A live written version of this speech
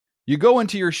You go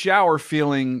into your shower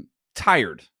feeling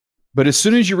tired, but as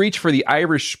soon as you reach for the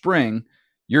Irish Spring,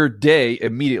 your day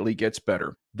immediately gets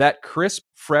better. That crisp,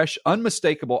 fresh,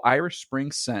 unmistakable Irish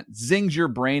Spring scent zings your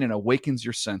brain and awakens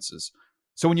your senses.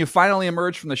 So when you finally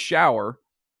emerge from the shower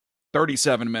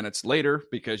 37 minutes later,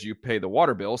 because you pay the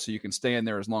water bill so you can stay in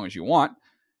there as long as you want,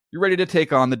 you're ready to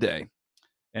take on the day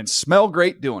and smell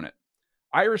great doing it.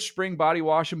 Irish Spring Body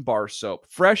Wash and Bar Soap.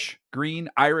 Fresh, green,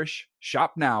 Irish.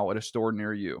 Shop now at a store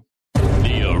near you.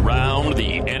 The Around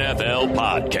the NFL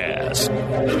podcast.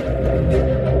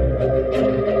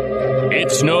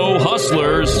 It's no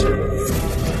hustlers.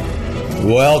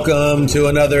 Welcome to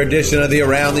another edition of the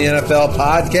Around the NFL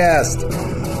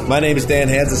podcast. My name is Dan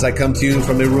Hansis. I come to you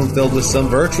from a room filled with some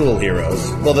virtual heroes.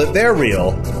 Well, they're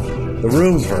real. The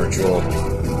room's virtual.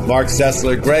 Mark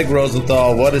Sessler, Greg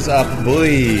Rosenthal. What is up,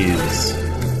 boys?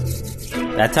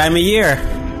 That time of year.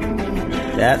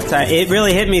 It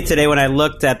really hit me today when I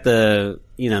looked at the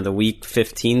week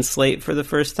 15 slate for the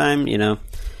first time,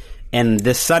 and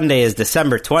this Sunday is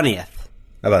December 20th.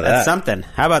 How about that? That's something.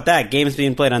 How about that? Games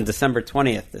being played on December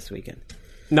 20th this weekend.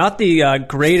 Not the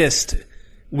greatest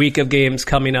week of games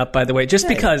coming up, by the way, just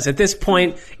because at this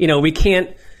point, we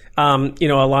can't,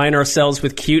 align ourselves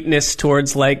with cuteness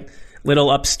towards like little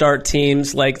upstart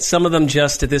teams. Like some of them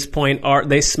just at this point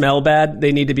they smell bad.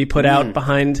 They need to be put out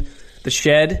behind the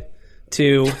shed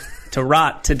to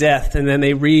rot to death, and then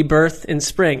they rebirth in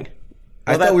spring.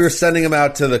 I thought we were sending them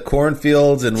out to the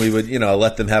cornfields, and we would,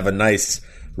 let them have a nice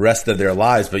rest of their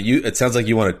lives. But it sounds like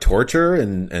you want to torture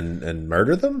and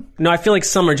murder them? No, I feel like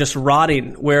some are just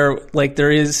rotting, where like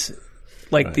there is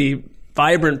like the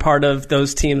vibrant part of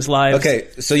those teams' lives. Okay,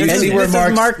 so you see where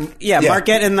Mark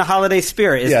getting in the holiday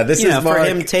spirit. This is Mark, for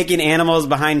him taking animals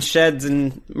behind sheds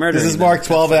and murdering. This is Mark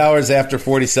 12 hours after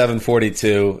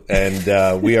 47-42,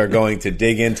 and we are going to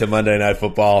dig into Monday Night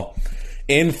Football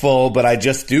in full. But I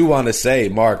just do want to say,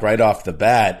 Mark, right off the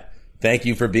bat, thank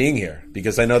you for being here,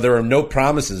 because I know there are no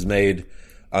promises made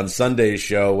on Sunday's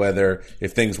show, whether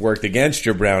if things worked against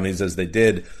your Brownies, as they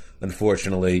did,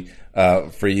 unfortunately,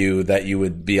 for you, that you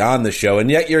would be on the show.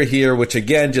 And yet you're here, which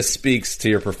again just speaks to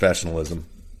your professionalism.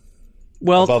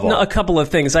 Well, a couple of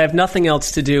things. I have nothing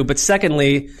else to do. But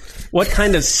secondly, what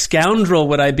kind of scoundrel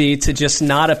would I be to just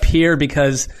not appear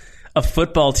because a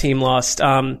football team lost?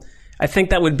 I think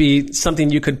that would be something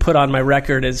you could put on my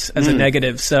record as a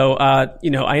negative. So,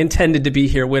 I intended to be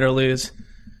here, win or lose.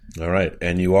 All right.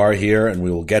 And you are here, and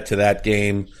we will get to that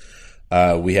game.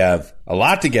 We have a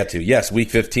lot to get to. Yes, Week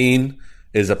 15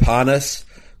 is upon us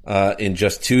in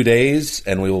just 2 days,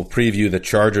 and we will preview the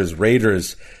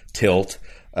Chargers-Raiders tilt,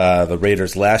 the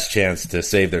Raiders' last chance to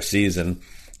save their season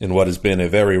in what has been a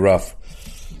very rough,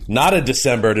 not a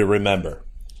December to remember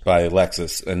by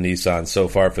Lexus and Nissan so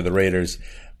far for the Raiders.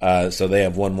 So they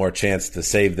have one more chance to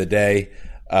save the day.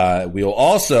 We will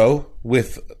also,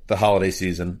 with the holiday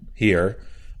season here,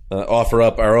 offer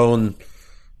up our own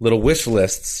little wish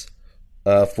lists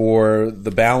for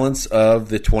the balance of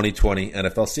the 2020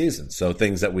 NFL season. So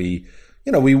things that we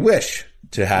wish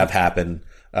to have happen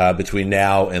between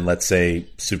now and, let's say,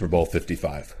 Super Bowl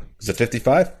 55. Is it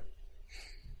 55?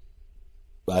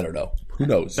 I don't know. Who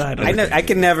knows? I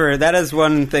can never. That is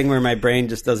one thing where my brain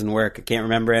just doesn't work. I can't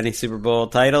remember any Super Bowl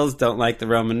titles. Don't like the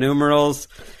Roman numerals.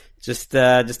 Just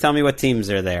tell me what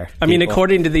teams are there. I mean,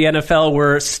 according to the NFL,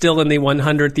 we're still in the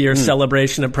 100th year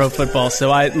celebration of pro football, so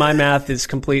my math is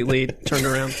completely turned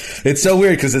around. It's so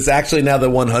weird because it's actually now the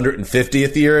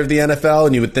 150th year of the NFL,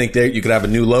 and you would think that you could have a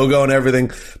new logo and everything,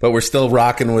 but we're still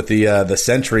rocking with the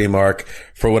century mark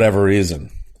for whatever reason.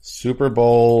 Super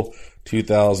Bowl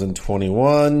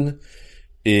 2021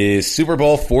 is Super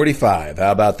Bowl 45.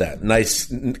 How about that?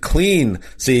 Nice, clean.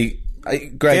 See,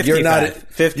 Greg, 55, you're not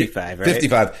 55, right?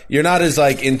 55. You're not as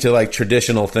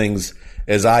traditional things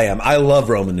as I am. I love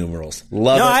Roman numerals.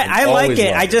 I like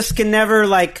it. I just can never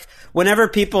whenever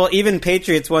people, even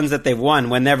Patriots ones that they've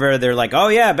won, whenever they're like, "Oh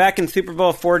yeah, back in Super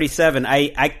Bowl 47,"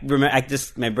 I remember.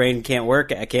 My brain can't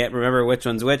work. I can't remember which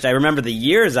one's which. I remember the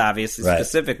years, obviously,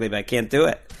 specifically, but I can't do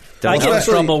it. I get in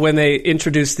trouble when they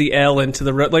introduced the L into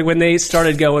the like when they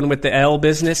started going with the L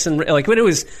business, and like when it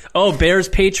was Bears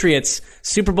Patriots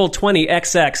Super Bowl 20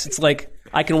 XX. It's like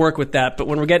I can work with that, but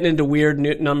when we're getting into weird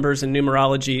numbers and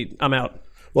numerology, I'm out.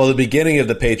 Well, the beginning of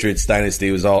the Patriots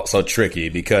dynasty was also tricky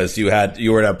because you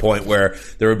were at a point where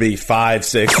there would be 5,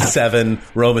 6, 7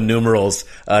 Roman numerals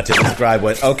to describe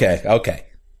what. Okay,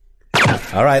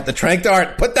 all right, the Trank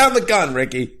Dart. Put down the gun,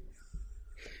 Ricky.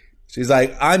 She's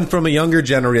like, I'm from a younger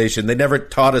generation. They never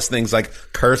taught us things like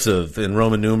cursive and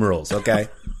Roman numerals, okay?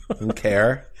 I don't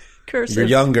care. Cursive. You're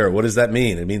younger. What does that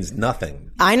mean? It means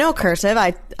nothing. I know cursive.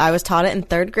 I was taught it in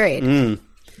 3rd grade.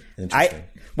 And Interesting.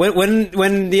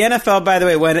 When the NFL, by the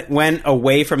way, went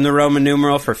away from the Roman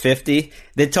numeral for 50,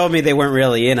 they told me they weren't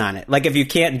really in on it. Like, if you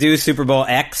can't do Super Bowl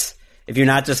X, if you're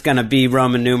not just going to be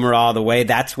Roman numeral all the way,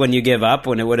 that's when you give up,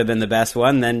 when it would have been the best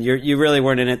one. Then you really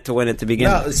weren't in it to win it to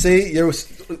begin with. See,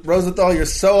 Rosenthal, you're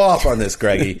so off on this,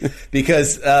 Greggy,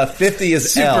 because 50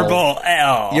 is Super Bowl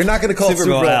L. You're not going to call it Super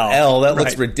Bowl L. That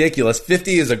looks ridiculous.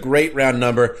 50 is a great round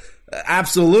number.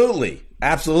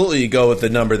 Absolutely, you go with the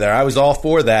number there. I was all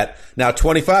for that. Now,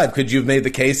 25, could you have made the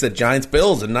case that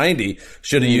Giants-Bills in 90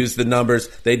 should have used the numbers?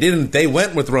 They didn't. They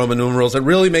went with Roman numerals. It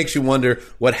really makes you wonder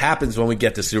what happens when we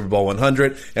get to Super Bowl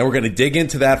 100, and we're going to dig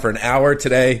into that for an hour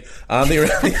today on the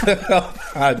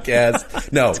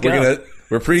podcast. No,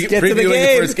 we're previewing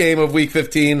the first game of Week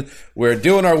 15. We're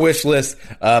doing our wish list,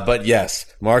 but yes,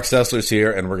 Mark Sessler's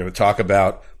here, and we're going to talk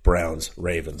about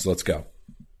Browns-Ravens. Let's go.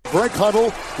 Break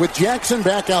huddle with Jackson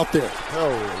back out there.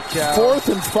 Holy cow.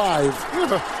 4th and 5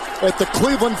 at the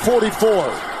Cleveland 44.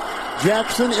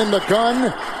 Jackson in the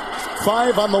gun.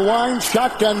 5 on the line.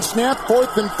 Shotgun snap.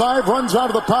 4th and 5. Runs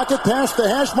out of the pocket. Past the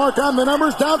hash mark on the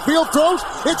numbers. Downfield throws.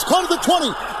 It's caught at the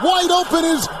 20. Wide open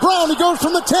is Brown. He goes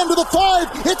from the 10 to the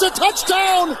 5. It's a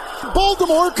touchdown.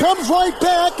 Baltimore comes right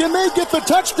back, and they get the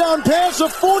touchdown pass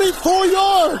of 44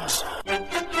 yards.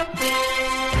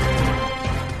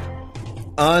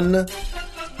 Unbelievable.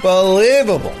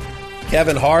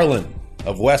 Kevin Harlan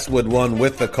of Westwood One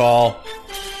with the call.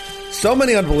 So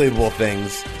many unbelievable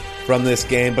things from this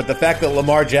game, but the fact that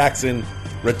Lamar Jackson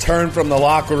returned from the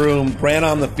locker room, ran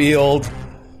on the field,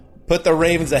 put the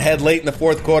Ravens ahead late in the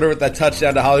fourth quarter with that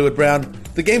touchdown to Hollywood Brown.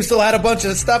 The game still had a bunch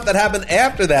of stuff that happened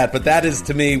after that, but that is,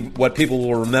 to me, what people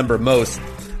will remember most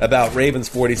about Ravens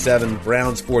 47,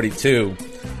 Browns 42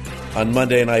 on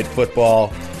Monday Night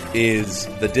Football. Is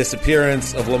the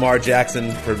disappearance of Lamar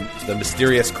Jackson from the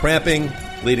mysterious cramping,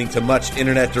 leading to much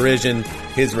internet derision,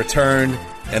 his return,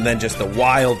 and then just a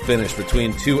wild finish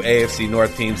between two AFC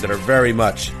North teams that are very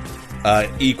much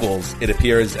equals, it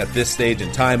appears, at this stage in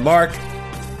time. Mark,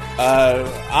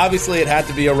 obviously it had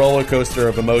to be a roller coaster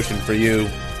of emotion for you.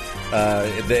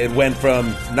 It went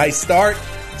from nice start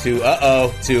to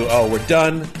oh, we're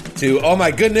done, to oh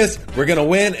my goodness, we're going to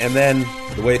win, and then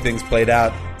the way things played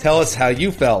out. Tell us how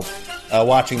you felt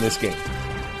watching this game.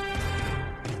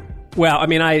 Well, I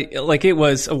mean, it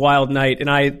was a wild night,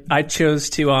 and I chose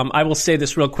to. I will say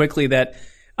this real quickly that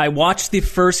I watched the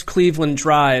first Cleveland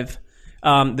drive,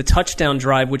 the touchdown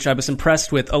drive, which I was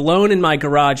impressed with, alone in my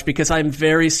garage because I'm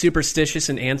very superstitious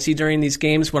and antsy during these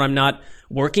games when I'm not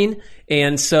working,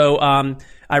 and so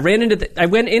I went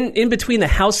in between the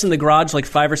house and the garage like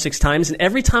 5 or 6 times, and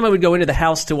every time I would go into the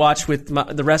house to watch with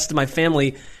the rest of my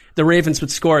family, the Ravens would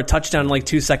score a touchdown like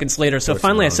 2 seconds later. So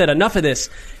finally I said, enough of this.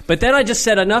 But then I just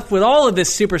said, enough with all of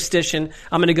this superstition.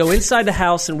 I'm going to go inside the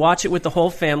house and watch it with the whole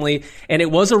family. And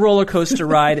it was a roller coaster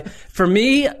ride. For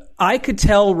me, I could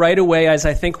tell right away, as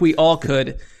I think we all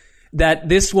could, that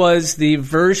this was the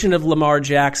version of Lamar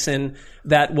Jackson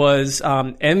that was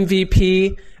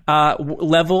MVP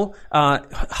level,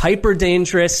 hyper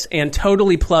dangerous and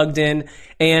totally plugged in.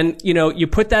 And, you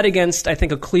put that against, I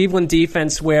think, a Cleveland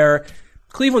defense where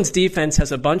Cleveland's defense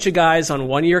has a bunch of guys on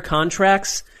 1-year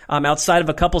contracts outside of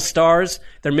a couple stars.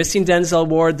 They're missing Denzel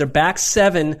Ward. Their back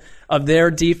 7 of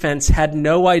their defense had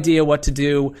no idea what to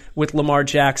do with Lamar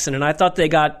Jackson. And I thought they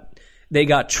got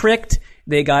tricked.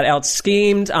 They got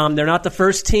out-schemed. They're not the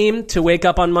first team to wake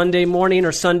up on Monday morning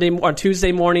or Sunday or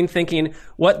Tuesday morning thinking,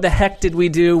 what the heck did we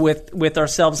do with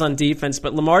ourselves on defense?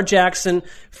 But Lamar Jackson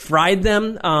fried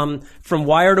them from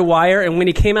wire to wire. And when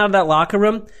he came out of that locker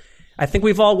room, I think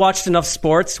we've all watched enough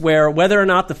sports where whether or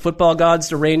not the football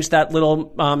gods arranged that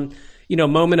little,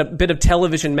 moment, a bit of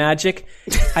television magic,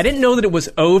 I didn't know that it was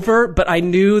over, but I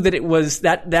knew that it was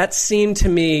that seemed to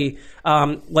me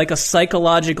like a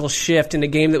psychological shift in a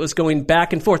game that was going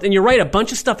back and forth. And you're right, a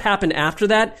bunch of stuff happened after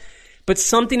that, but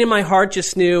something in my heart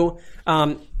just knew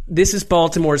this is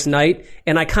Baltimore's night,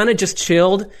 and I kind of just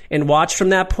chilled and watched from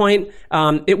that point.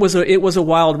 It was a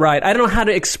wild ride. I don't know how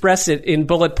to express it in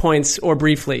bullet points or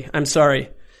briefly. I'm sorry.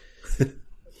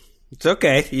 It's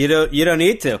okay. You don't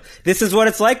need to. This is what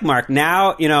it's like, Mark.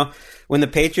 Now, when the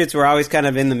Patriots were always kind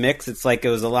of in the mix, it's like it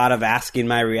was a lot of asking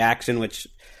my reaction, which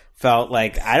felt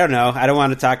like, I don't know. I don't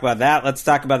want to talk about that. Let's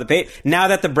talk about the Patriots. Now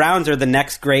that the Browns are the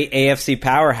next great AFC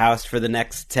powerhouse for the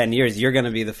next 10 years, you're going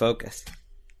to be the focus.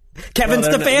 Kevin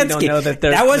Stefanski.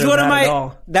 That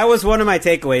was one of my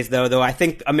takeaways, though I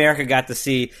think America got to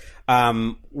see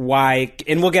why,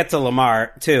 and we'll get to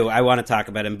Lamar too. I want to talk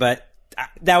about him, but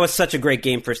that was such a great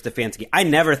game for Stefanski. I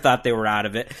never thought they were out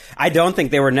of it. I don't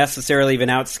think they were necessarily even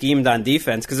out-schemed on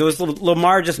defense because it was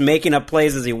Lamar just making up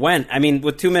plays as he went. I mean,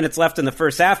 with 2 minutes left in the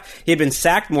first half, he had been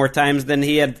sacked more times than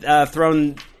he had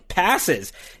thrown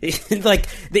passes.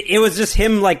 It was just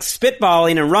him like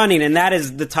spitballing and running, and that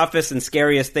is the toughest and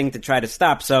scariest thing to try to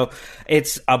stop. So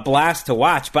it's a blast to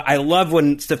watch. But I love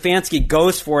when Stefanski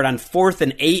goes for it on 4th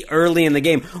and 8 early in the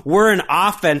game. We're an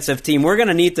offensive team. We're going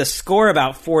to need to score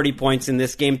about 40 points in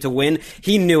this game to win.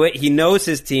 He knew it. He knows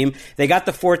his team. They got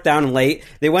the 4th down late.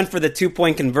 They went for the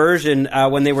 2-point conversion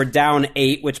when they were down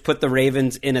 8, which put the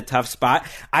Ravens in a tough spot.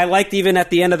 I liked even at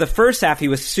the end of the first half, he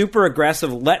was super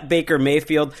aggressive, let Baker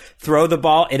Mayfield throw the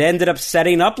ball. It ended up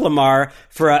setting up Lamar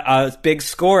for a big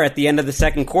score at the end of the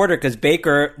second quarter because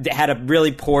Baker had a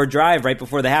really poor drive right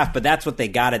before the half. But that's what they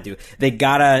got to do. They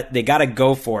gotta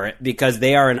go for it because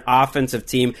they are an offensive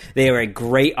team. They are a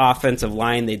great offensive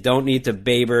line. They don't need to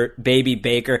baby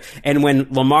Baker. And when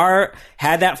Lamar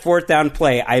had that 4th down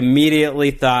play, I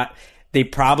immediately thought they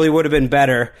probably would have been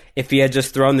better if he had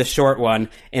just thrown the short one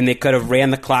and they could have ran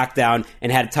the clock down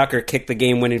and had Tucker kick the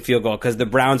game-winning field goal because the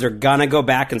Browns are going to go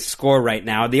back and score right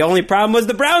now. The only problem was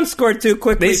the Browns scored too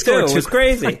quickly, too. It was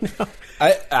crazy.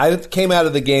 I came out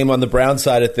of the game on the Browns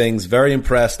side of things very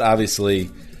impressed, obviously,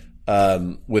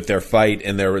 with their fight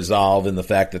and their resolve and the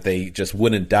fact that they just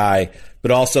wouldn't die.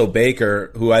 But also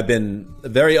Baker, who I've been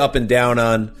very up and down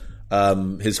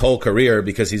on his whole career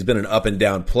because he's been an up and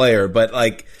down player.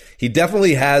 But, he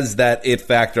definitely has that it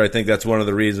factor. I think that's one of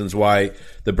the reasons why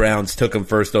the Browns took him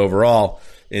first overall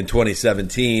in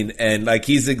 2017. And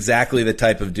he's exactly the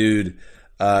type of dude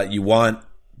you want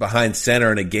behind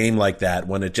center in a game like that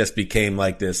when it just became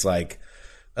this two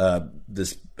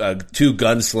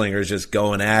gunslingers just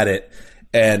going at it.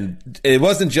 And it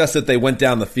wasn't just that they went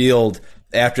down the field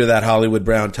after that Hollywood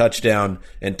Brown touchdown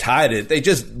and tied it. They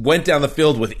just went down the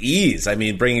field with ease. I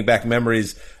mean, bringing back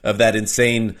memories of that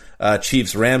insane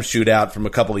Chiefs-Rams shootout from a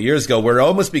couple of years ago where it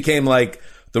almost became like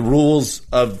the rules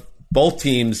of both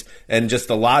teams and just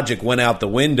the logic went out the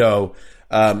window.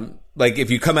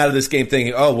 If you come out of this game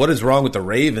thinking, oh, what is wrong with the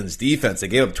Ravens defense? They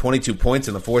gave up 22 points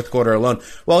in the fourth quarter alone.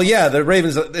 Well, yeah, the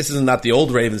Ravens, this is not the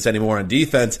old Ravens anymore on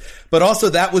defense, but also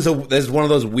there's one of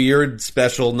those weird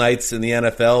special nights in the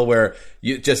NFL where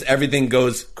everything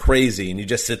goes crazy and you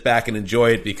just sit back and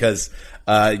enjoy it because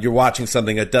you're watching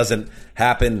something that doesn't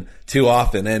happen too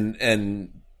often.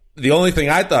 And the only thing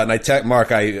I thought, and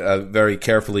Mark, I very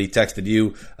carefully texted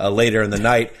you later in the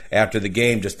night after the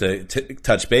game just to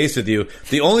touch base with you.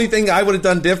 The only thing I would have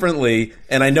done differently,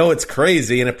 and I know it's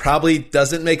crazy, and it probably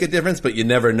doesn't make a difference, but you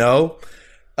never know.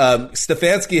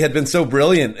 Stefanski had been so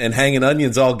brilliant and hanging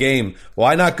onions all game.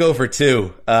 Why not go for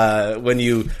 2 when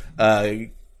you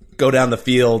go down the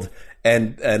field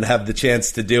and have the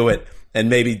chance to do it? And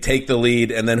maybe take the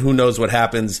lead, and then who knows what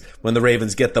happens when the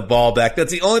Ravens get the ball back. That's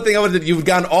the only thing I would have done. You've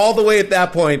gone all the way at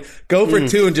that point. Go for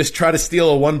 2 and just try to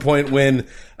steal a 1-point win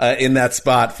in that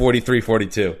spot,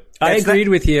 43-42. I agreed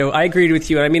with you.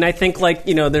 I mean, I think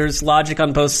there's logic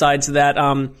on both sides of that,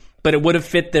 but it would have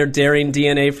fit their daring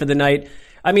DNA for the night.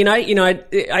 I mean, I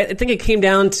think it came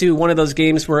down to one of those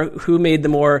games where who made the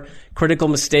more critical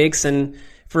mistakes. And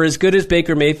for as good as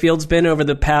Baker Mayfield's been over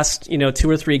the past 2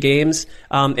 or 3 games,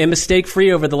 and mistake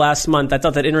free over the last month, I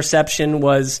thought that interception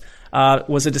was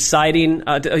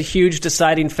a huge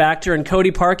deciding factor. And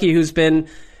Cody Parkey, who's been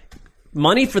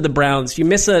money for the Browns, you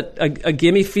miss a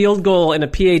gimme field goal and a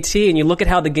PAT, and you look at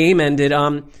how the game ended.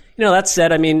 That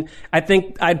said, I mean, I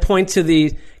think I'd point to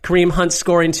the Kareem Hunt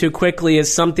scoring too quickly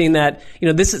as something that,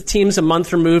 this team's a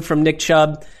month removed from Nick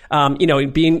Chubb,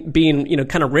 being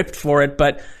kind of ripped for it,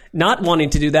 but not wanting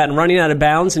to do that and running out of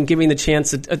bounds and giving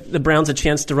the Browns a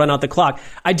chance to run out the clock.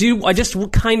 I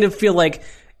just kind of feel like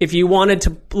if you wanted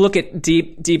to look at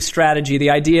deep strategy, the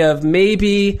idea of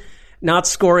maybe not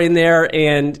scoring there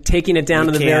and taking it down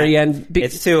to the very end.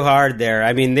 It's too hard there.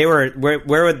 I mean, they were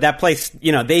where would that place?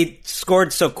 They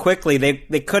scored so quickly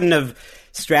they couldn't have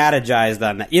strategized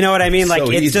on that. You know what I mean?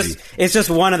 It's just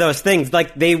one of those things.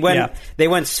 They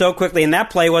went so quickly, and that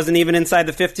play wasn't even inside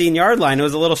the 15-yard line. It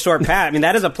was a little short pass. I mean,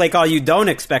 that is a play call you don't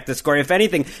expect to score. If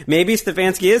anything, maybe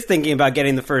Stefanski is thinking about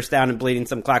getting the first down and bleeding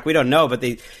some clock. We don't know, but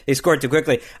they scored too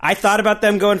quickly. I thought about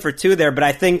them going for 2 there, but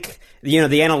I think the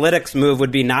analytics move would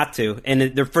be not to,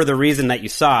 and for the reason that you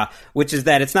saw, which is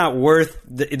that it's not worth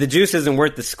the juice isn't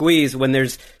worth the squeeze when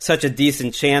there's such a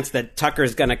decent chance that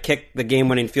Tucker's going to kick the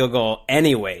game-winning field goal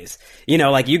anyways.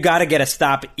 You got to get a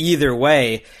stop either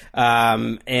way,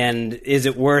 and is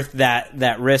it worth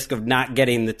that risk of not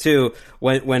getting the 2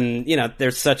 when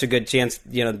there's such a good chance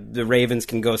the Ravens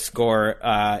can go score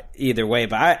either way?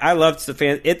 But I love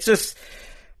Stefanski. It's just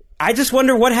I just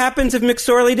wonder what happens if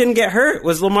McSorley didn't get hurt.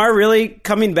 Was Lamar really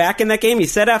coming back in that game? He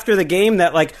said after the game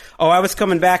that, like, I was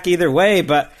coming back either way,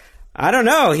 but I don't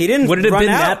know. He didn't run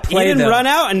out. He didn't run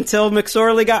out until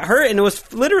McSorley got hurt, and it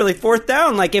was literally 4th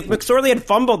down. Like, if McSorley had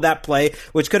fumbled that play,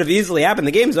 which could have easily happened,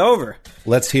 the game's over.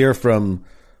 Let's hear from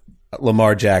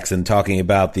Lamar Jackson talking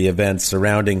about the events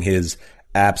surrounding his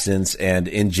absence and,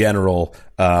 in general,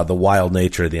 the wild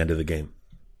nature at the end of the game.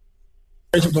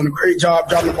 He's doing a great job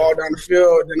dropping the ball down the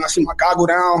field. Then I see my guy go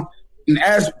down. And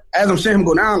as I'm seeing him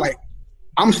go down, like,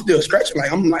 I'm still stretching.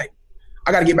 Like, I'm like,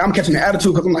 I got to get back. I'm catching the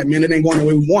attitude because I'm like, man, it ain't going the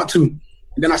way we want to. And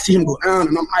then I see him go down,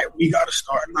 and I'm like, we got to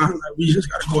start now. Like, we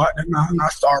just got to go out there now. And I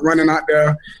start running out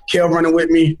there. Kel running with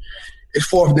me. It's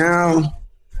 4th down.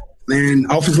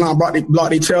 And offensive line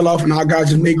blocked their tail off, and our guys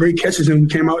just made great catches, and we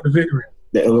came out with the victory.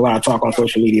 There was a lot of talk on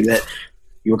social media that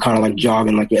you were kind of like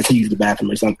jogging, like you had to use the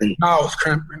bathroom or something. No, I was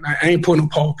cramping. I ain't putting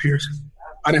Paul Pierce.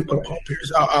 I didn't put Paul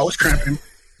Pierce. I was cramping.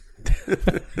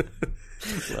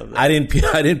 I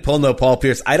didn't pull no Paul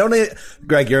Pierce. I don't.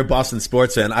 Greg, you're a Boston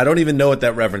sports fan. I don't even know what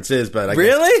that reference is, but I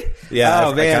really,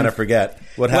 I kind of forget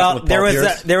what happened with Paul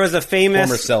Pierce. There was a famous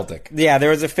former Celtic. Yeah,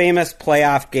 there was a famous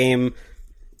playoff game.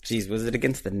 Jeez, was it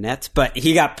against the Nets? But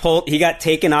he got pulled. He got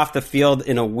taken off the field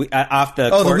in off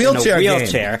the court wheelchair in a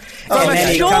wheelchair. Game. And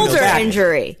then shoulder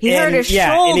injury. He hurt his shoulder.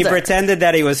 Yeah, and he pretended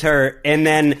that he was hurt. And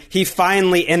then he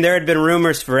finally, and there had been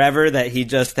rumors forever that he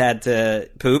just had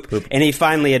to poop. And he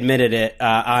finally admitted it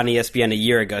on ESPN a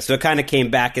year ago. So it kind of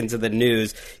came back into the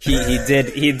news. He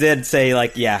did say,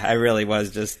 like, yeah, I really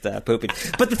was just pooping.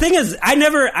 But the thing is, I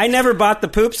never bought the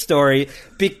poop story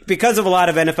because of a lot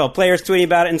of NFL players tweeting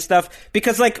about it and stuff.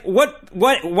 Because, like,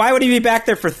 why would he be back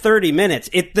there for 30 minutes?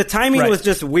 The timing was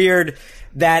just weird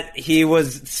that he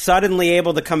was suddenly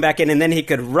able to come back in and then he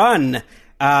could run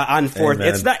on 4th. Amen.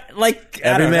 It's not like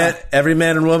every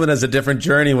man and woman has a different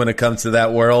journey when it comes to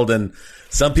that world, and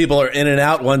some people are in and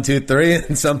out 1, 2, 3,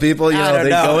 and some people, they go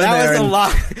in there and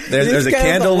there's a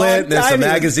candle lit, and there's some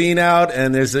magazine out,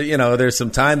 and there's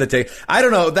some time to take. I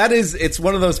don't know. It's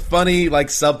one of those funny, like,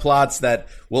 subplots that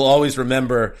we'll always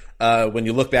remember when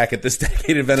you look back at this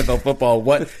decade of NFL football.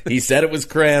 What he said, it was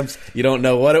cramps. You don't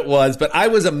know what it was, but I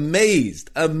was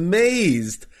amazed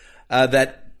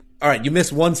that. All right, you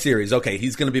missed one series. Okay,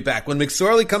 he's going to be back. When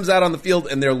McSorley comes out on the field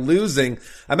and they're losing,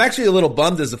 I'm actually a little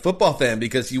bummed as a football fan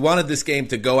because you wanted this game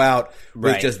to go out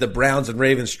with just the Browns and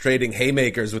Ravens trading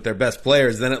haymakers with their best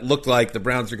players. Then it looked like the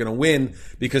Browns were going to win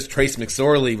because Trace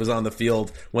McSorley was on the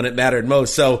field when it mattered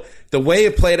most. So the way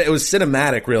it played, it was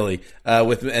cinematic, really.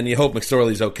 And you hope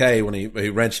McSorley's okay when he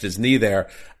wrenched his knee there.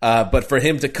 But for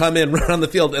him to come in, run on the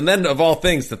field, and then of all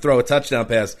things to throw a touchdown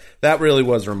pass, that really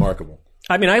was remarkable.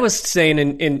 I mean, I was saying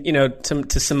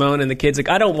to Simone and the kids, like,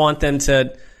 I don't want them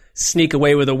to sneak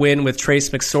away with a win with Trace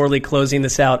McSorley closing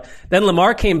this out. Then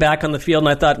Lamar came back on the field, and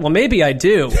I thought, well, maybe I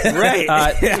do.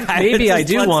 Right. Maybe I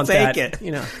do want that.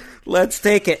 Let's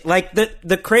take it. Like,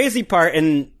 the crazy part,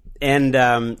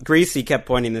 and Greasy kept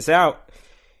pointing this out,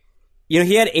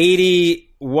 he had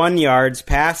 81 yards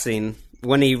passing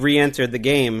when he re-entered the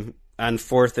game on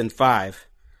 4th and 5.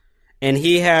 And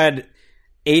he had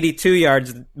 82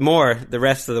 yards more the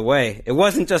rest of the way. It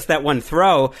wasn't just that one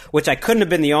throw, which I couldn't have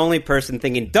been the only person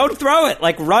thinking, don't throw it,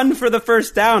 like, run for the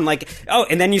first down. Like,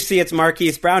 and then you see it's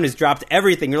Marquise Brown who's dropped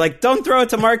everything. You're like, don't throw it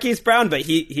to Marquise Brown, but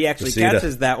he actually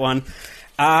catches that one.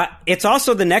 It's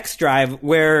also the next drive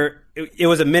where it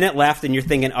was a minute left and you're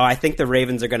thinking, I think the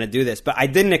Ravens are going to do this. But I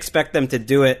didn't expect them to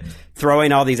do it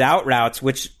throwing all these out routes,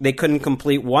 which they couldn't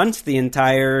complete once the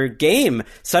entire game.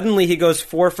 Suddenly he goes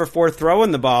 4 for 4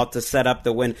 throwing the ball to set up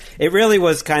the win. It really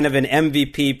was kind of an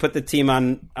MVP, put the team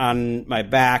on my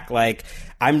back. Like,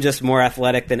 I'm just more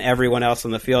athletic than everyone else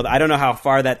on the field. I don't know how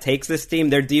far that takes this team.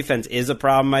 Their defense is a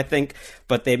problem, I think.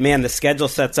 But the schedule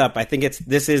sets up. I think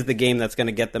this is the game that's going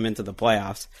to get them into the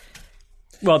playoffs.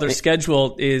 Well, their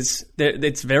schedule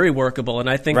it's very workable, and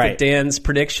I think that Dan's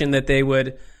prediction that they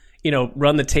would,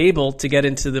 run the table to get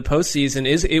into the postseason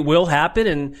it will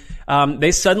happen, and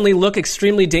they suddenly look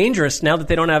extremely dangerous now that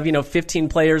they don't have 15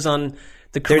 players on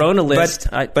the Corona list.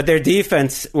 But their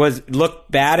defense looked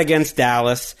bad against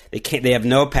Dallas. They have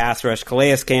no pass rush.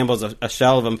 Calais Campbell's a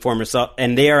shell of him, former self,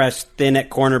 and they are as thin at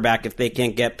cornerback if they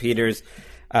can't get Peters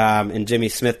and Jimmy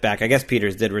Smith back. I guess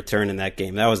Peters did return in that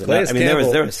game. That was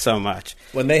there was so much.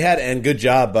 When they had, and good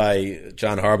job by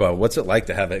John Harbaugh. What's it like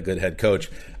to have a good head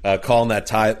coach calling that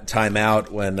timeout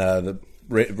when the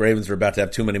Ravens were about to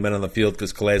have too many men on the field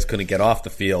because Calais couldn't get off the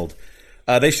field?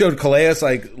 They showed Calais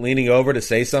like leaning over to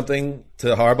say something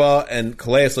to Harbaugh, and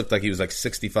Calais looked like he was like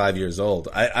 65 years old.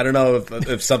 I don't know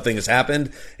if something has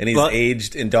happened and he's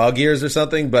aged in dog years or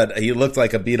something, but he looked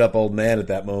like a beat up old man at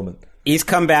that moment. He's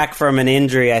come back from an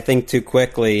injury, I think, too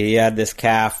quickly. He had this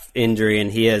calf injury,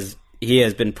 and he has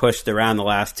been pushed around the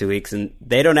last 2 weeks, and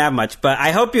they don't have much. But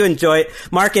I hope you enjoy it.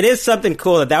 Mark, it is something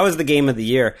cool that was the game of the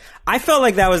year. I felt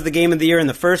like that was the game of the year in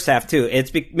the first half, too.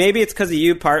 Maybe it's because of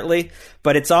you partly,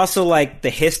 but it's also like the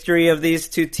history of these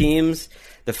two teams,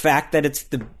 the fact that it's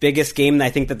the biggest game I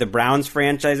think that the Browns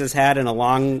franchise has had in a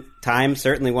long time,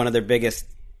 certainly one of their biggest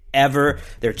ever,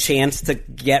 their chance to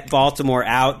get Baltimore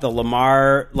out, the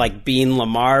Lamar, like being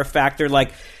Lamar factor,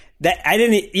 like that. I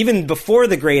didn't even before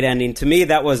the great ending. To me,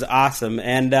 that was awesome,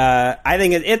 and I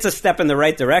think it's a step in the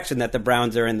right direction that the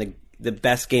Browns are in the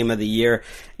best game of the year,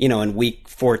 in week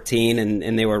 14,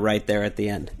 and they were right there at the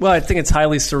end. Well, I think it's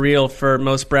highly surreal for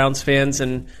most Browns fans,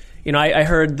 and I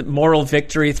heard the moral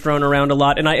victory thrown around a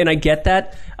lot, and I get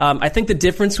that. I think the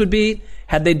difference would be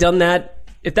had they done that.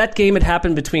 If that game had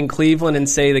happened between Cleveland and,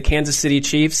 say, the Kansas City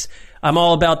Chiefs, I'm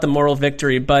all about the moral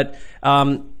victory. But,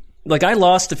 I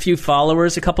lost a few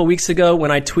followers a couple weeks ago when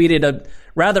I tweeted a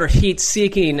rather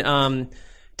heat-seeking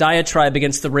diatribe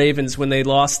against the Ravens when they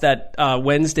lost that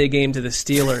Wednesday game to the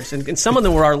Steelers. And some of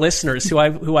them were our listeners who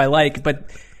I like, but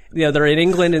they're in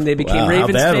England and they became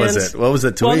Ravens fans. How bad was it? What was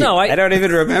the tweet? Well, no, I don't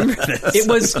even remember this. It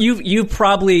was you've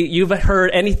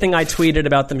heard anything I tweeted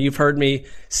about them. You've heard me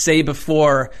say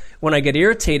before when I get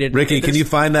irritated. Ricky, can you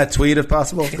find that tweet if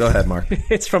possible? Go ahead, Mark.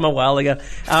 It's from a while ago.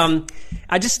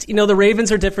 I just the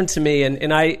Ravens are different to me,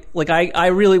 and I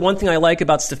really, one thing I like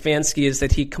about Stefanski is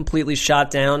that he completely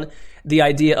shot down the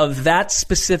idea of that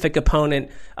specific opponent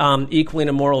equaling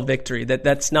a moral victory.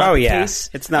 That's not the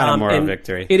case. It's not a moral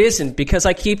victory. It isn't, because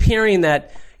I keep hearing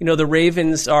that the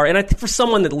Ravens are, and I think for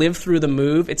someone that lived through the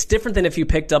move, it's different than if you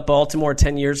picked up Baltimore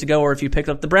 10 years ago or if you picked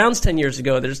up the Browns 10 years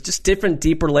ago. There's just different,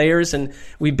 deeper layers, and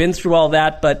we've been through all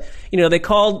that. But they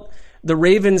called the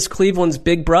Ravens Cleveland's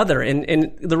big brother,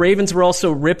 and the Ravens were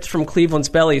also ripped from Cleveland's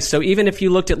belly. So even if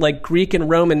you looked at like Greek and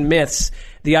Roman myths,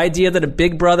 the idea that a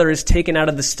big brother is taken out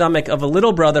of the stomach of a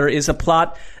little brother is a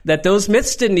plot that those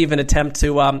myths didn't even attempt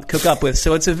to cook up with.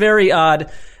 So it's a very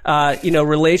odd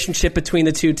relationship between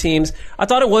the two teams. I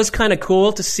thought it was kind of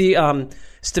cool to see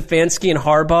Stefanski and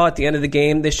Harbaugh at the end of the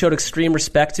game. They showed extreme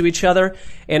respect to each other.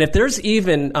 And if there's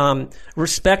even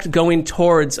respect going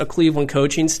towards a Cleveland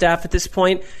coaching staff at this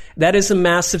point, that is a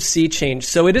massive sea change.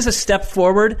 So it is a step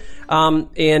forward.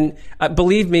 And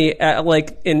believe me,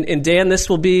 in Dan, this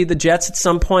will be the Jets at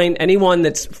some point. Anyone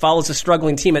that follows a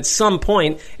struggling team at some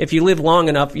point, if you live long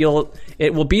enough,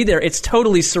 it will be there. It's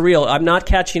totally surreal. I'm not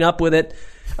catching up with it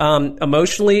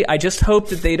emotionally. I just hope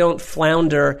that they don't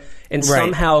flounder and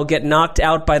somehow get knocked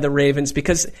out by the Ravens,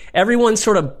 because everyone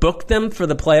sort of booked them for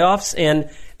the playoffs, and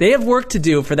they have work to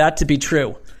do for that to be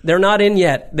true. They're not in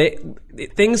yet.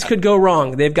 Things could go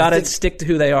wrong. They've got to stick to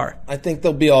who they are. I think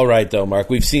they'll be all right, though, Mark.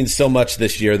 We've seen so much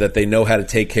this year that they know how to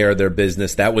take care of their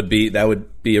business. That would be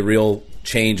a real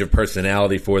change of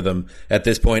personality for them at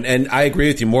this point. And I agree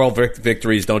with you. Moral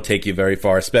victories don't take you very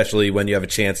far, especially when you have a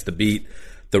chance to beat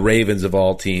the Ravens of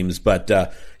all teams. But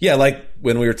like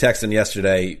when we were texting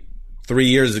yesterday, 3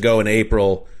 years ago in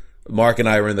April, Mark and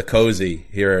I were in the Cozy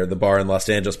here at the bar in Los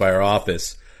Angeles by our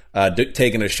office,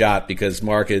 taking a shot because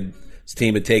his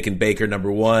team had taken Baker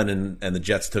number 1 and the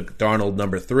Jets took Darnold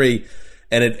number 3.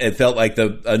 And it felt like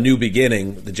a new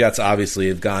beginning. The Jets obviously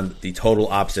have gone the total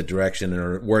opposite direction and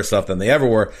are worse off than they ever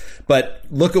were. But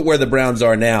look at where the Browns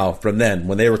are now from then,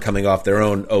 when they were coming off their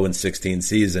own 0-16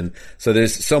 season. So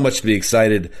there's so much to be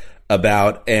excited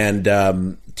about. And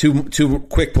two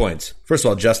quick points. First of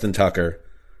all, Justin Tucker.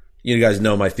 You guys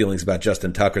know my feelings about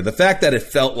Justin Tucker. The fact that it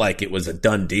felt like it was a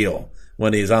done deal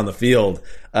when he's on the field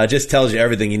just tells you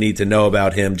everything you need to know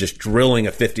about him, just drilling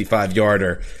a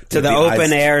 55-yarder. To the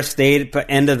open-air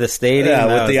end of the stadium.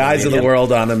 Yeah, with the eyes of the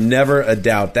world on him. Never a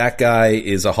doubt. That guy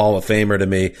is a Hall of Famer to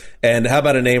me. And how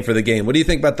about a name for the game? What do you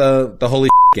think about the holy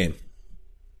game?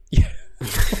 Yeah.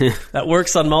 That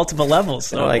works on multiple levels.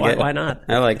 So why not?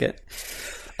 I like it.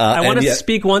 I want to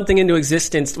speak one thing into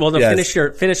existence. Well,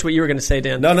 finish what you were going to say,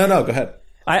 Dan. No, go ahead.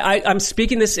 I'm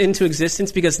speaking this into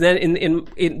existence because then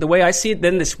in the way I see it,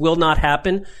 then this will not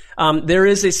happen. There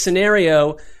is a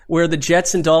scenario where the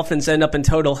Jets and Dolphins end up in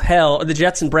total hell, or the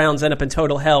Jets and Browns end up in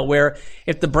total hell, where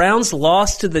if the Browns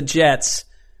lost to the Jets,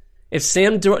 if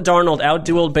Sam Darnold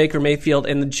outdueled Baker Mayfield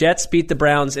and the Jets beat the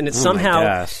Browns and it's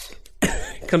somehow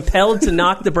compelled to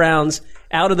knock the Browns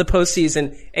out of the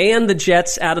postseason and the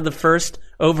Jets out of the first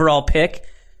overall pick,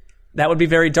 That would be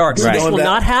very dark. So this will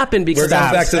not happen because we're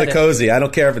going back to the cozy. I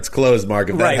don't care if it's closed, Mark.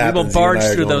 If that happens, we will barge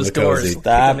through those doors.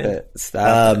 Stop it.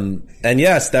 And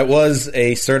yes, that was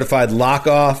a certified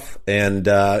lock-off, and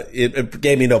it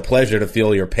gave me no pleasure to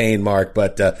feel your pain, Mark,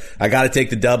 but I got to take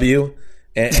the W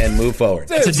and move forward.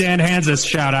 It's a Dan Hanzus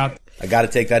shout-out. I got to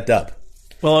take that dub.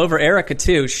 Well, over Erica,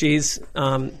 too. She's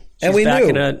and we back knew.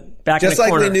 In a just like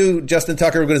corner. we knew Justin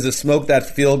Tucker was going to smoke that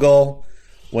field goal.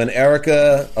 When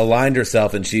Erica aligned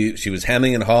herself and she was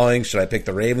hemming and hawing, should I pick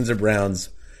the Ravens or Browns?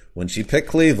 When she picked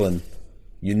Cleveland,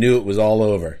 you knew it was all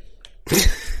over.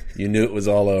 You knew it was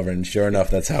all over, and sure enough,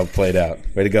 that's how it played out.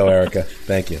 Way to go, Erica.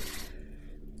 Thank you.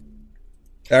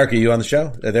 Erica, you on the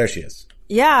show? There she is.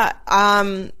 Yeah,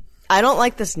 I don't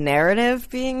like this narrative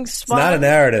being spun. It's not a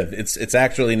narrative. It's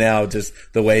actually now just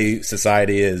the way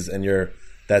society is, and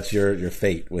that's your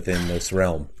fate within this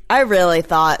realm. I really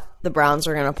thought the Browns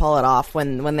were going to pull it off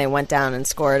when they went down and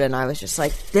scored, and I was just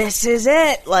like, this is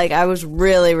it. Like, I was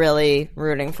really, really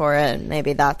rooting for it, and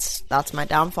maybe that's my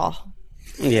downfall.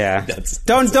 Yeah.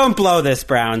 Don't blow this,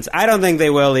 Browns. I don't think they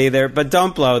will either, but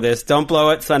don't blow this. Don't blow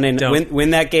it Sunday.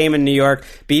 Win that game in New York,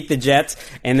 beat the Jets,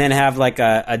 and then have like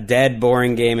a dead,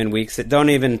 boring game in week 6. Don't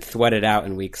even sweat it out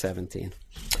in week 17.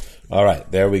 All right,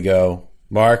 there we go.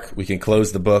 Mark, we can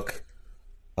close the book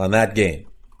on that game.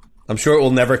 I'm sure it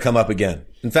will never come up again.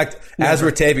 In fact, as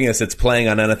we're taping this, it's playing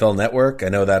on NFL Network. I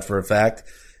know that for a fact.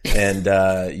 And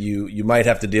you might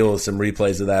have to deal with some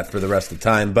replays of that for the rest of the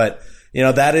time. But,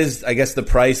 that is, I guess, the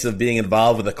price of being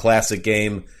involved with a classic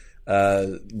game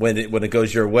when it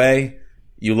goes your way.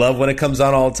 You love when it comes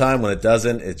on all the time. When it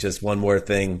doesn't, it's just one more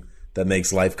thing that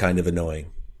makes life kind of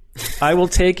annoying. I will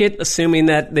take it, assuming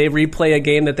that they replay a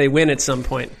game that they win at some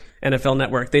point, NFL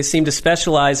Network. They seem to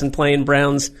specialize in playing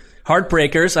Browns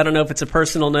heartbreakers. I don't know if it's a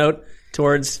personal note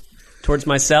towards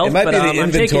myself. It might be the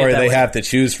inventory they way. have to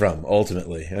choose from,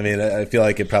 ultimately. I mean, I feel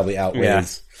like it probably outweighs.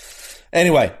 Yeah.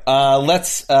 Anyway,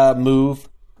 let's move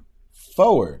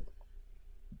forward.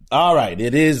 All right,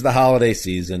 it is the holiday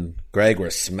season. Greg, we're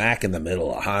smack in the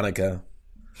middle of Hanukkah,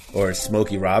 or as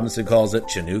Smokey Robinson calls it,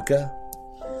 Chanukah.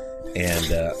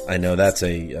 And I know that's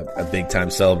a big-time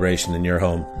celebration in your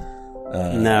home.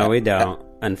 No, we don't.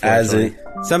 Unfortunately,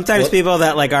 sometimes people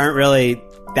that aren't really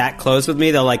that close with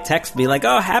me, they'll text me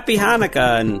oh, happy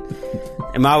Hanukkah, and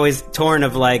I'm always torn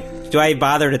of do I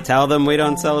bother to tell them we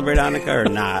don't celebrate Hanukkah or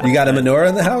not? You got a menorah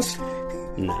in the house?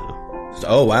 No.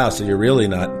 Oh wow, so you're really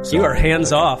not. You are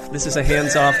hands off. This is a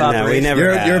hands off operation. No, we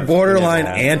never. You're borderline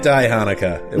anti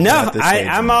Hanukkah. No,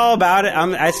 I'm all about it.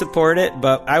 I support it,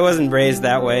 but I wasn't raised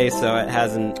that way, so it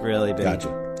hasn't really been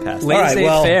passed.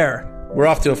 Laissez-faire. We're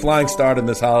off to a flying start in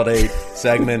this holiday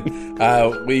segment.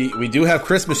 We do have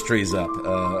Christmas trees up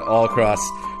all across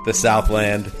the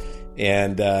Southland,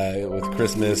 and with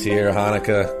Christmas here,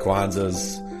 Hanukkah,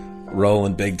 Kwanzaa's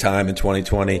rolling big time in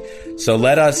 2020. So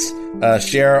let us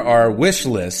share our wish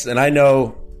lists. And I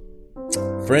know,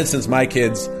 for instance, my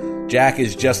kids, Jack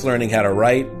is just learning how to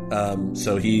write,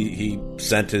 so he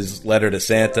sent his letter to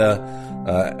Santa.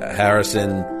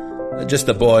 Harrison, just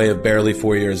a boy of barely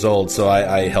 4 years old, so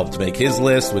I helped make his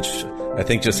list, which I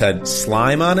think just had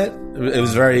slime on it. It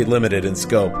was very limited in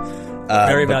scope.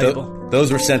 Very valuable.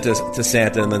 Those were sent to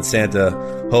Santa, and then Santa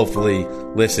hopefully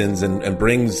listens and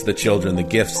brings the children the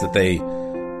gifts that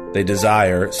they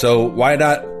desire. So why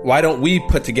don't we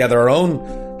put together our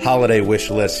own holiday wish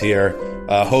list here?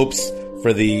 Hopes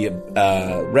for the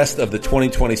rest of the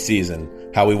 2020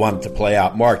 season, how we want it to play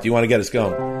out. Mark, do you want to get us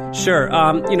going? Sure.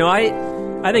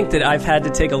 I think that I've had to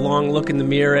take a long look in the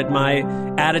mirror at my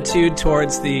attitude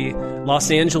towards the Los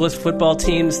Angeles football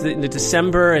teams. The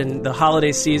December and the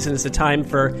holiday season is a time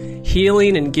for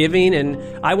healing and giving, and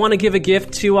I want to give a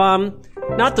gift to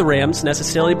not the Rams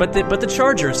necessarily, but the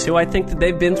Chargers, who I think that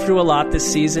they've been through a lot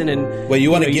this season. And wait,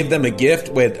 you want to give them a gift?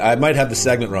 Wait, I might have the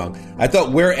segment wrong. I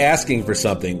thought we're asking for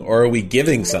something, or are we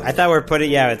giving something? I thought we're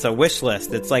putting it's a wish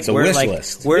list. It's a wish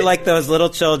list. We're like those little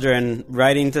children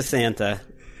writing to Santa.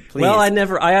 Please. Well,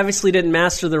 I obviously didn't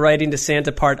master the writing to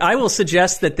Santa part. I will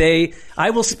suggest that I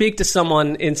will speak to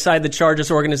someone inside the Chargers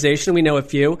organization, we know a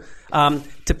few,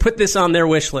 to put this on their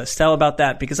wish list. How about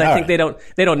that? Because I think they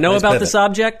don't know about this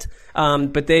object,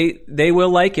 but they will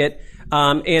like it.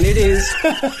 And it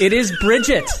is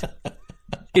Bridget.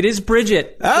 It is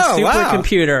Bridget, the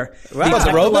supercomputer, the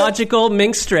technological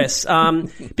minstress.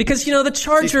 Because, the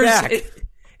Chargers,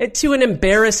 to an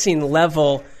embarrassing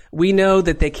level, we know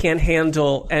that they can't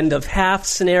handle end-of-half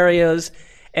scenarios,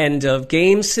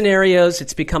 end-of-game scenarios.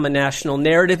 It's become a national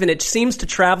narrative, and it seems to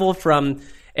travel from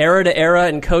era to era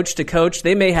and coach to coach.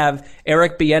 They may have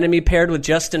Eric Bieniemy paired with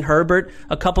Justin Herbert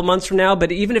a couple months from now,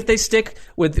 but even if they stick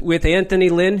with Anthony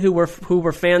Lynn, who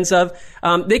we're fans of,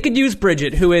 they could use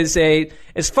Bridget, who is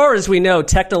as far as we know,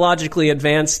 technologically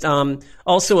advanced.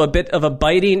 Also a bit of a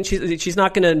biting. She's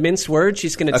not going to mince words.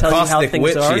 She's going to tell you how things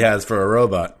wit are. She has for a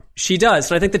robot. She does,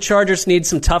 and I think the Chargers need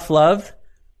some tough love.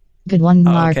 Good one,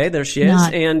 Mark. Okay, there she is.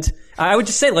 And I would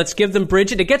just say, let's give them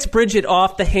Bridget. It gets Bridget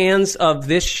off the hands of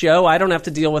this show. I don't have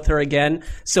to deal with her again,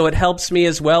 so it helps me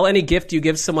as well. Any gift you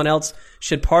give someone else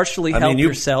should partially help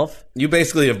yourself. You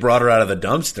basically have brought her out of the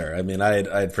dumpster. I mean,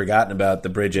 I'd forgotten about the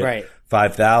Bridget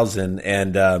 5000,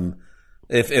 and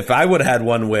if I would have had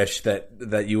one wish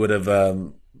that you would have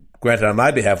granted on my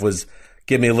behalf was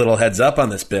give me a little heads up on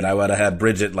this bit, I would have had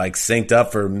Bridget synced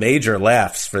up for major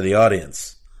laughs for the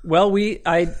audience. Well,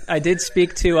 I did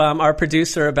speak to our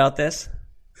producer about this,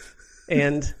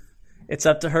 and it's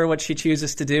up to her what she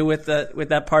chooses to do with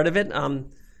that part of it.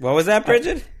 What was that,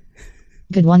 Bridget?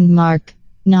 Good one, Mark.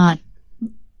 Not.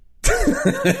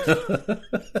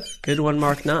 Good one,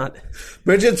 Mark. Not.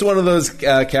 Bridget's one of those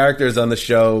characters on the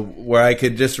show where I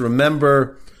could just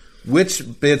remember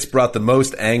which bits brought the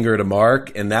most anger to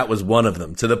Mark, and that was one of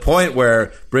them. To the point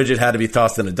where Bridget had to be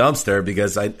tossed in a dumpster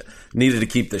because I needed to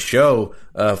keep the show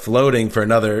floating for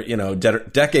another,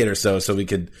 decade or so we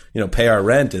could, pay our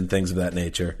rent and things of that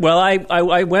nature. Well,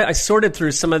 I sorted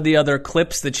through some of the other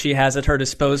clips that she has at her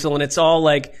disposal, and it's all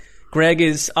like Greg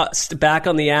is back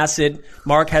on the acid.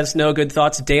 Mark has no good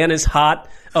thoughts. Dan is hot.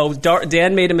 Oh,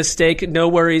 Dan made a mistake. No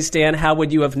worries, Dan. How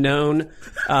would you have known?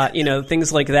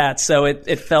 Things like that. So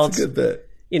it felt, good bit.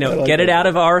 Get it out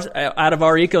of our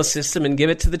ecosystem and give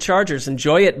it to the Chargers.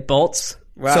 Enjoy it, Bolts.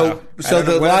 Wow. So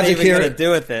the logic here, to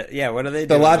do with it? Yeah. What are they?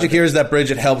 The logic here is that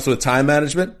Bridget helps with time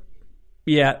management.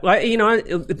 Yeah.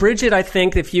 Bridget, I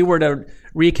think if you were to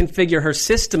reconfigure her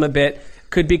system a bit,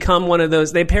 could become one of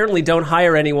those. They apparently don't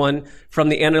hire anyone from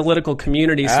the analytical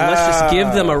community, so let's just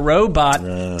give them a robot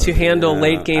to handle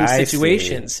late game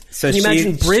situations. So can you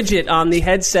imagine Bridget on the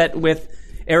headset with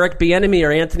Eric Bieniemy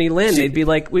or Anthony Lynn? They'd be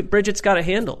like, Bridget's got it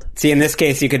handled. See, in this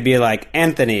case, you could be like,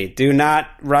 Anthony, do not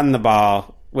run the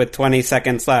ball with 20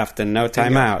 seconds left and no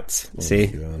timeouts. See?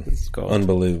 It's cool.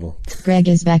 Unbelievable. Greg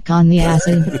is back on the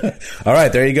acid. All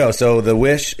right, there you go. So the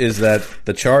wish is that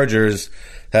the Chargers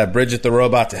have Bridget the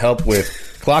robot to help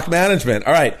with clock management.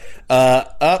 All right.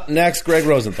 Up next, Greg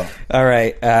Rosenthal. All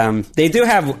right. They do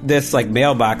have this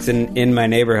mailbox in my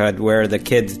neighborhood where the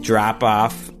kids drop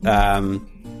off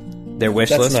their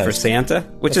wish list for Santa,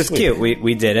 which is cute.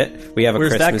 We did it. We have a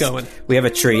Where's Christmas. That going? We have a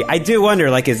tree. I do wonder,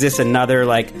 is this another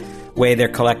way they're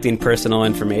collecting personal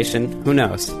information? Who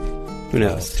knows? Who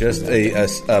knows? Just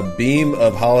a beam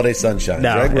of holiday sunshine.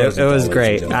 No, it was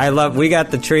great. We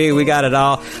got the tree. We got it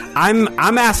all.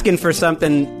 I'm asking for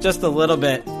something just a little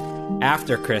bit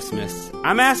after Christmas.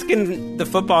 I'm asking the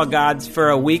football gods for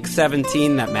a week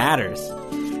 17 that matters.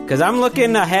 Because I'm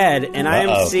looking ahead, and I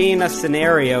am seeing a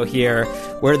scenario here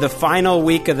where the final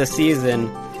week of the season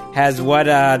has what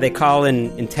they call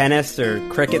in tennis or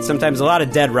cricket sometimes a lot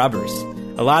of dead rubbers.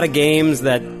 A lot of games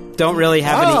that don't really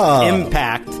have any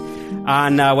impact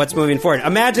on what's moving forward.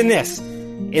 Imagine this,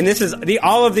 and this is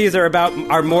all of these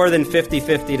are more than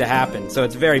 50-50 to happen, so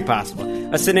it's very possible.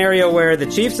 A scenario where the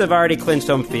Chiefs have already clinched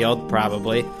home field,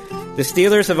 probably. The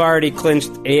Steelers have already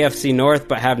clinched AFC North,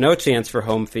 but have no chance for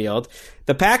home field.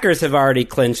 The Packers have already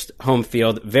clinched home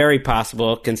field, very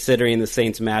possible considering the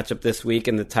Saints matchup this week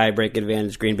and the tiebreak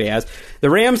advantage Green Bay has. The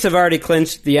Rams have already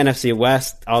clinched the NFC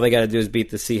West. All they got to do is beat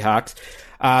the Seahawks.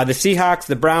 The Seahawks,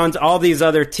 the Browns, all these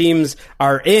other teams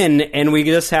are in, and we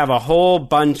just have a whole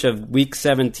bunch of Week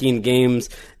 17 games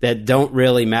that don't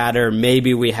really matter.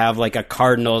 Maybe we have a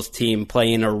Cardinals team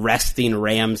playing a resting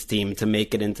Rams team to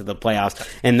make it into the playoffs,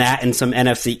 and that and some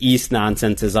NFC East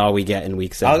nonsense is all we get in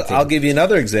Week 17. I'll give you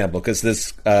another example,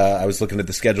 because I was looking at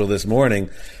the schedule this morning.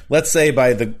 Let's say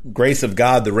by the grace of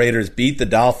God, the Raiders beat the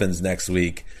Dolphins next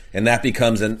week, and that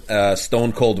becomes a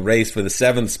stone-cold race for the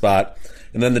 7th spot.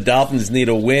 And then the Dolphins need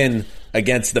a win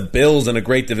against the Bills in a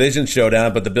great division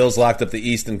showdown, but the Bills locked up the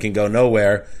East and can go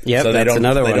nowhere. Yep, so they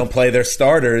don't play their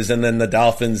starters, and then the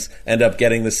Dolphins end up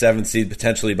getting the 7th seed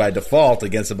potentially by default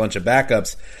against a bunch of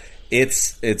backups.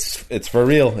 It's for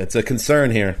real. It's a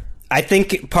concern here. I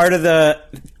think part of the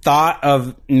thought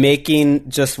of making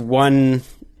just one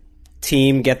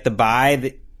team get the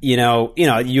bye,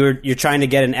 you're trying to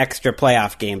get an extra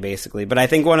playoff game, basically. But I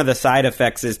think one of the side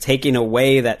effects is taking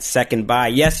away that second bye.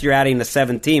 Yes, you're adding the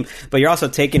 7th team, but you're also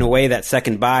taking away that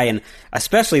second bye, and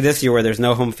especially this year where there's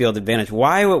no home field advantage.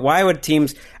 Why would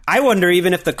teams? I wonder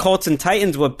even if the Colts and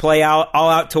Titans would play all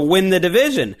out to win the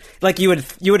division. You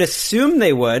would assume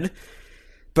they would.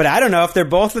 But I don't know if they're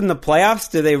both in the playoffs.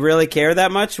 Do they really care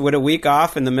that much? Would a week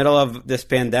off in the middle of this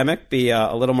pandemic be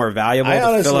a little more valuable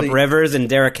to Phillip Rivers and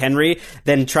Derrick Henry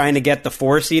than trying to get the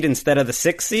 4 seed instead of the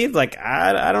 6 seed? Like,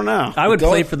 I don't know. I would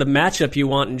play for the matchup you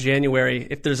want in January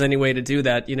if there's any way to do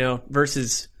that,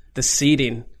 versus the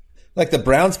seeding. Like, the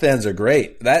Browns fans are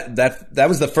great. That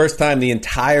was the first time the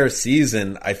entire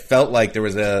season I felt like there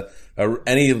was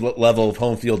any level of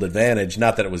home field advantage.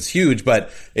 Not that it was huge, but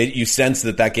you sense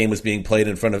that game was being played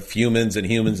in front of humans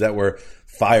that were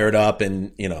fired up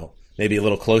and, maybe a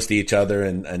little close to each other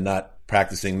and not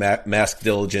practicing mask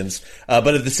diligence.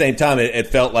 But at the same time, it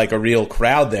felt like a real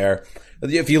crowd there.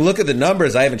 If you look at the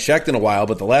numbers, I haven't checked in a while,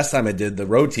 but the last time I did, the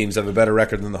road teams have a better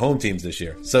record than the home teams this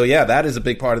year. So, yeah, that is a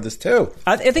big part of this, too.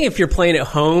 I think if you're playing at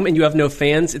home and you have no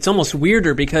fans, it's almost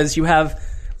weirder because you have,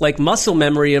 muscle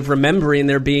memory of remembering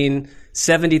there being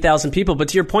 70,000 people. But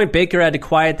to your point, Baker had to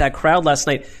quiet that crowd last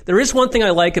night. There is one thing I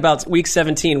like about Week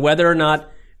 17, whether or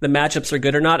not the matchups are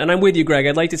good or not. And I'm with you, Greg.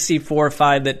 I'd like to see 4 or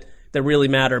 5 that really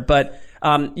matter. But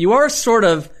you are sort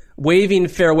of waving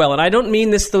farewell. And I don't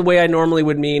mean this the way I normally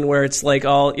would mean, where it's like,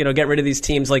 get rid of these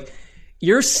teams. Like,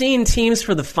 you're seeing teams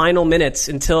for the final minutes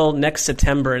until next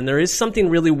September. And there is something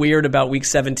really weird about Week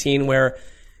 17 where,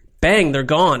 bang, they're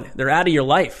gone. They're out of your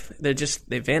life. They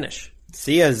vanish.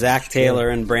 See ya, Zach Taylor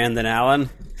and Brandon Allen.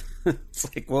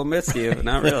 It's like, we'll miss you.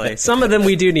 Not really. Some of them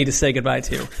we do need to say goodbye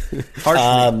to.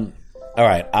 All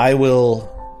right, I will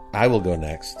go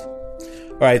next.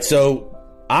 All right, so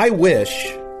I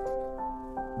wish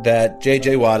that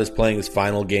J.J. Watt is playing his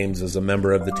final games as a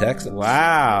member of the Texans.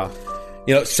 Wow.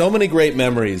 So many great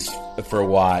memories for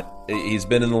Watt. He's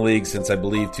been in the league since, I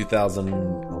believe,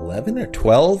 2011 or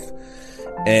 12.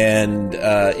 And,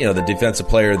 the Defensive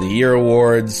Player of the Year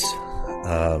awards.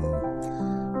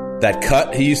 That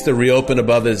cut he used to reopen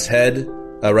above his head,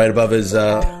 right above his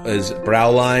brow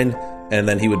line, and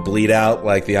then he would bleed out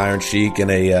like the Iron Sheik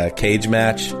in a cage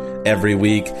match every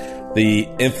week. The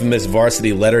infamous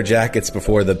varsity letter jackets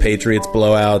before the Patriots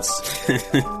blowouts.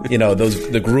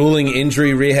 The grueling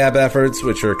injury rehab efforts,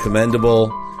 which are commendable.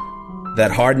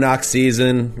 That Hard Knock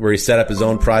season where he set up his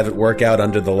own private workout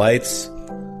under the lights,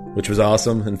 which was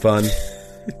awesome and fun.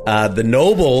 The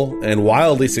noble and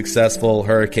wildly successful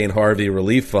Hurricane Harvey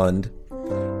Relief Fund,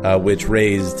 which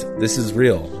raised, this is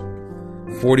real,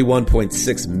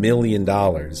 $41.6 million,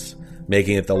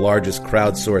 making it the largest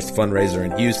crowdsourced fundraiser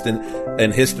in Houston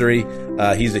in history.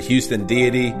 He's a Houston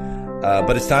deity,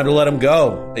 but it's time to let him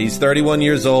go. He's 31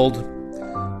 years old.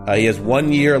 He has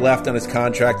 1 year left on his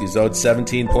contract. He's owed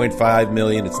 $17.5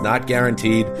 million. It's not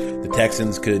guaranteed. The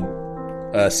Texans could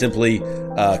simply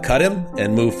cut him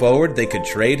and move forward. They could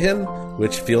trade him,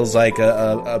 which feels like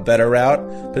a better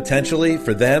route potentially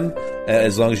for them,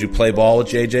 as long as you play ball with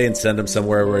JJ and send him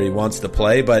somewhere where he wants to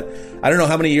play. But I don't know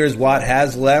how many years Watt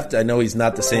has left. I know he's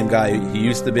not the same guy he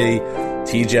used to be.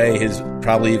 TJ has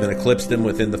probably even eclipsed him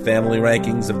within the family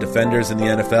rankings of defenders in the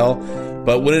NFL.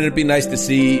 But wouldn't it be nice to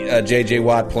see JJ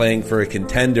Watt playing for a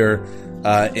contender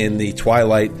in the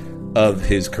twilight of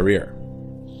his career?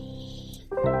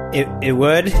 It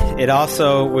would. It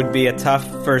also would be a tough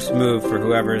first move for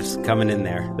whoever's coming in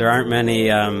there. There aren't many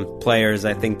players,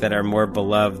 I think, that are more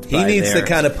beloved. He needs to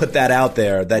kind of put that out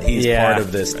there that he's part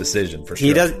of this decision for sure.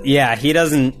 He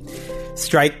doesn't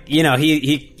strike.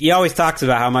 He always talks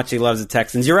about how much he loves the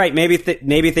Texans. You're right. Maybe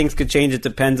things could change. It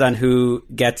depends on who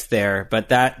gets there. But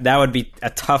that would be a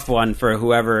tough one for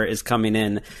whoever is coming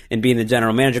in and being the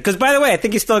general manager. Because, by the way, I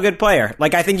think he's still a good player.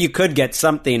 Like, I think you could get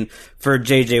something for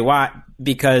J.J. Watt,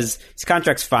 because his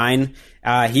contract's fine.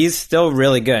 He's still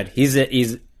really good.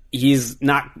 He's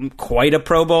not quite a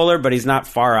Pro Bowler, but he's not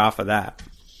far off of that.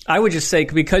 I would just say,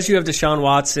 because you have Deshaun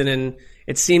Watson, and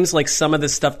it seems like some of the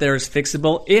stuff there is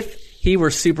fixable. If he were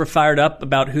super fired up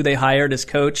about who they hired as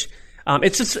coach,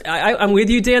 it's just I'm with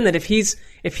you, Dan, that if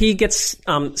he gets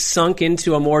sunk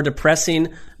into a more depressing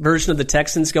version of the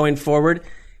Texans going forward,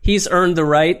 he's earned the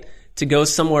right to go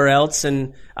somewhere else,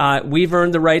 and we've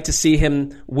earned the right to see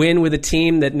him win with a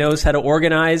team that knows how to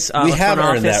organize. We have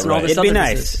earned that right.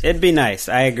 It'd be nice.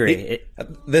 I agree.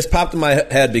 This popped in my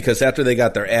head because after they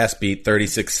got their ass beat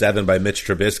 36-7 by Mitch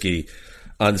Trubisky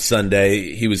on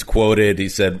Sunday, he was quoted. He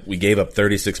said, "We gave up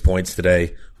 36 points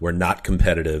today. We're not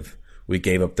competitive. We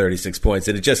gave up 36 points."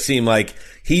 And it just seemed like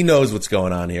he knows what's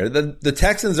going on here. The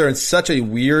Texans are in such a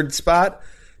weird spot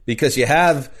because you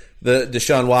have the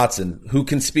Deshaun Watson, who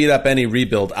can speed up any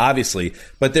rebuild, obviously,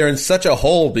 but they're in such a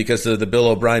hole because of the Bill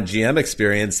O'Brien GM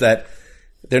experience that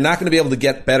they're not going to be able to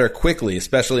get better quickly,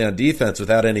 especially on defense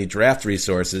without any draft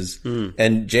resources.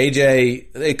 And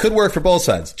JJ, it could work for both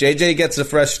sides. JJ gets a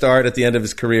fresh start at the end of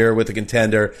his career with a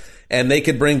contender, and they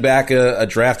could bring back a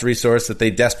draft resource that they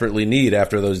desperately need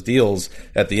after those deals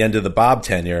at the end of the Bob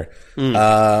tenure.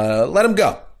 Let him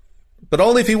go, but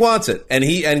only if he wants it.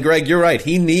 And Greg, you're right.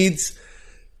 He needs,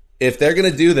 if they're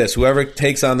going to do this, whoever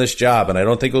takes on this job, and I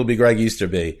don't think it will be Greg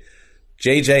Easterby,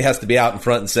 JJ has to be out in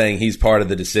front and saying he's part of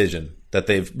the decision, that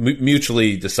they've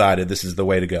mutually decided this is the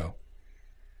way to go.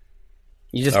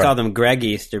 You just called him Greg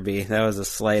Easterby. That was a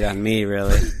slight on me,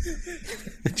 really.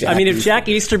 I mean, if Jack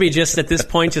Easterby just at this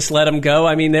point just let him go,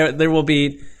 I mean, there will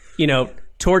be,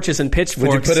 torches and pitchforks.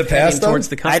 Would you put it past towards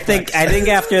the I think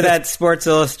after that Sports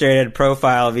Illustrated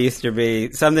profile of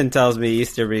Easterby, something tells me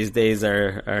Easterby's days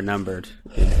are numbered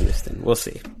in Houston. We'll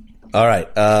see. All right.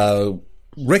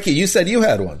 Ricky, you said you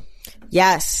had one.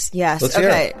 Yes. Let's hear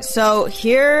Okay, it. so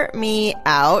hear me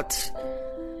out.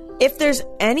 If there's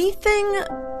anything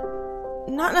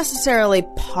not necessarily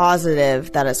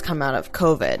positive that has come out of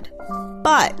COVID,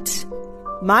 but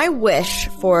my wish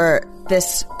for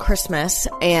this Christmas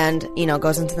and,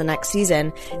 goes into the next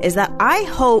season is that I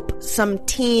hope some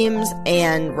teams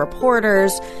and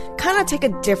reporters kind of take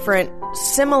a different,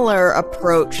 similar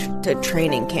approach to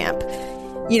training camp.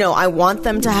 I want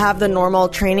them to have the normal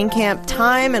training camp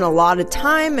time and allotted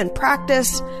time and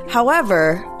practice.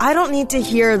 However, I don't need to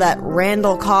hear that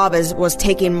Randall Cobb was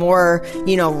taking more,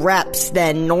 reps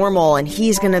than normal and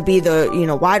he's going to be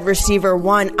the, wide receiver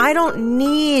one. I don't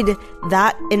need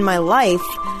that in my life.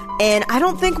 And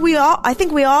I think we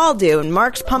all do. And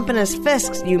Mark's pumping his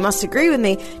fists. You must agree with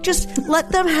me. Just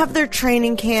let them have their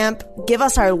training camp. Give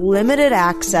us our limited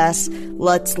access.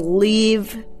 Let's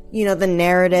leave the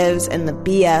narratives and the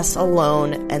BS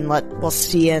alone, and we'll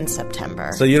see you in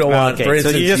September. So you don't want, for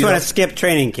instance, so you just want to skip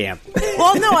training camp.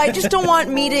 Well, no, I just don't want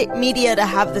media to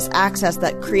have this access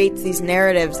that creates these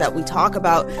narratives that we talk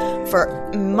about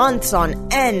for months on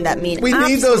end that mean we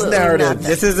need those narratives. Nothing.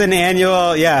 This is an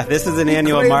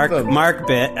annual Mark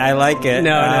bit. I like it.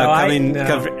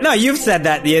 No, you've said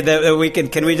that the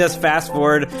weekend. Can we just fast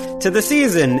forward to the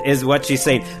season? Is what she's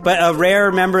saying. But a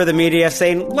rare member of the media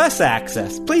saying less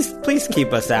access. Please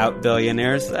keep us out,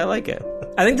 billionaires. I like it.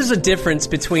 I think there's a difference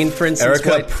between, for instance,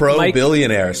 Erica,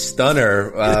 pro-billionaire,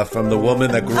 stunner from the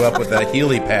woman that grew up with a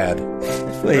Healy pad.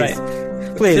 Please.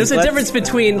 Right. Please. There's a difference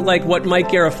between what Mike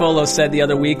Garafolo said the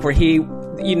other week, where he,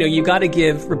 you got to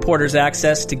give reporters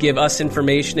access to give us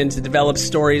information and to develop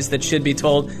stories that should be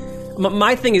told.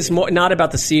 My thing is not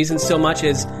about the season so much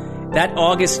as that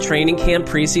August training camp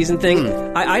preseason thing.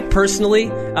 I personally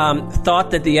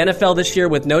thought that the NFL this year,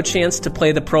 with no chance to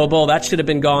play the Pro Bowl, that should have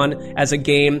been gone as a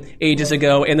game ages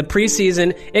ago. And the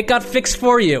preseason, it got fixed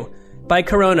for you by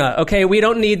Corona. Okay, we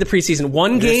don't need the preseason.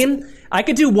 One game, I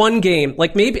could do one game.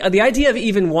 Like maybe the idea of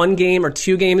even one game or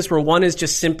two games where one is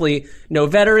just simply no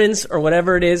veterans or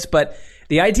whatever it is. But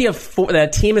the idea of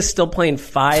that a team is still playing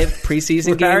 5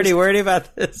 preseason games. We're already worried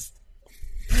about this.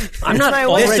 I'm not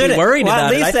already worried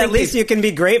about it. At least you can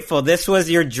be grateful. This was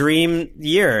your dream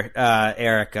year,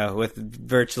 Erica, with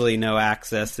virtually no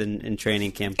access in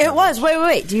training camp. It was.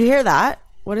 Wait. Do you hear that?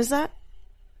 What is that?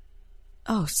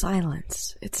 Oh,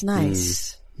 silence. It's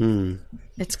nice.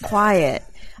 It's quiet.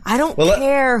 I don't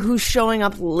care who's showing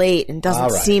up late and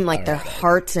doesn't seem like their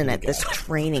heart's in it this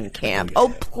training camp.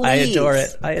 Oh, please.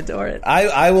 I adore it.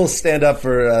 I will stand up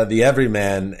for the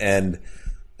everyman, and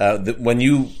when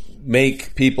you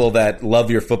make people that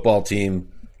love your football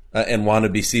team and want to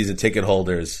be season ticket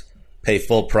holders pay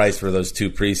full price for those 2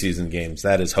 preseason games.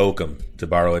 That is hokum, to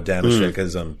borrow a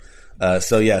Damashekism.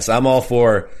 So yes, I'm all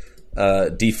for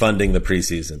defunding the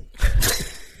preseason.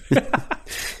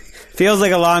 Feels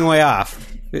like a long way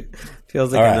off.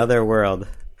 Feels like another world.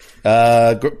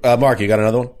 Mark, you got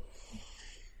another one?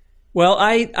 Well,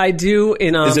 I do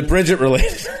in Is it Bridget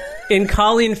related? In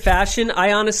Colleen fashion,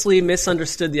 I honestly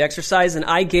misunderstood the exercise, and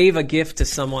I gave a gift to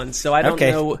someone, so I don't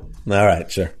know. All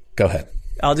right, sure. Go ahead.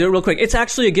 I'll do it real quick. It's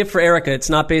actually a gift for Erica. It's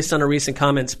not based on her recent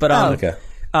comments, but a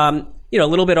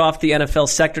little bit off the NFL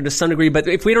sector to some degree. But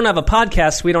if we don't have a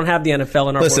podcast, we don't have the NFL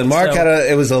in our Listen, world, Mark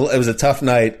it was a tough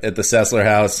night at the Sessler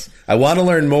house. I want to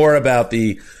learn more about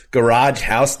the garage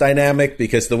house dynamic,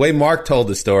 because the way Mark told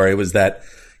the story was that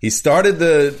he started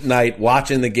the night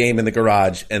watching the game in the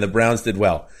garage, and the Browns did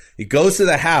well. He goes to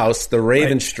the house, the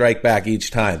Ravens strike back each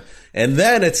time. And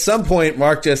then at some point,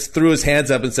 Mark just threw his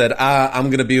hands up and said, I'm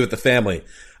going to be with the family.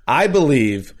 I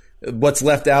believe what's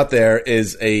left out there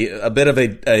is a bit of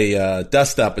a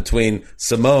dust-up between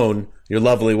Simone, your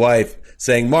lovely wife,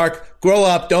 saying, Mark, grow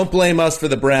up, don't blame us for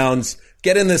the Browns.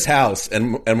 get in this house.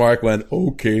 And Mark went,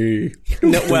 okay.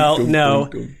 No.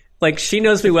 Like, she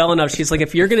knows me well enough. She's like,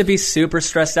 if you're going to be super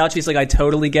stressed out, she's like, I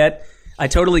totally get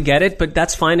it, but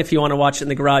that's fine if you want to watch it in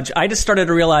the garage. I just started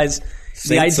to realize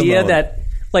the idea that,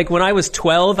 like, when I was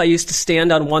 12, I used to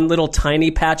stand on one little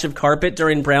tiny patch of carpet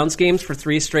during Browns games for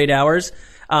 3 straight hours.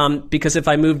 Because if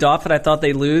I moved off it, I thought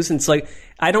they'd lose. And it's like,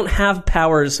 I don't have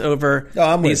powers over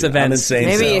these events.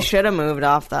 Maybe you should have moved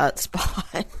off that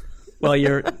spot. Well,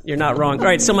 you're not wrong. All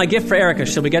right, so my gift for Erica.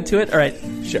 Shall we get to it? All right.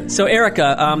 Sure. So,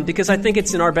 Erica, because I think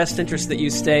it's in our best interest that you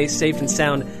stay safe and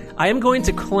sound, I am going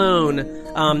to clone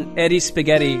Eddie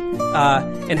Spaghetti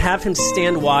and have him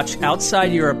stand watch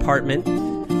outside your apartment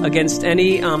against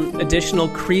any additional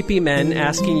creepy men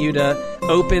asking you to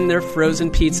open their frozen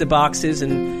pizza boxes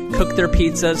and cook their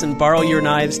pizzas and borrow your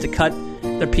knives to cut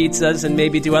their pizzas and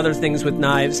maybe do other things with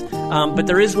knives. But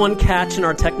there is one catch in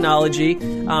our technology.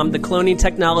 The cloning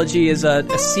technology is a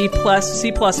C+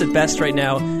 at best right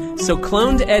now. So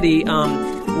cloned Eddie,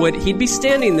 he'd be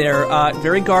standing there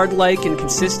very guard-like and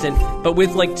consistent, but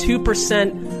with like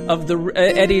 2% of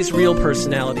Eddie's real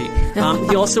personality.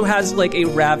 He also has like a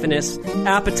ravenous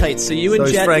appetite. So you and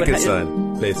he's Jet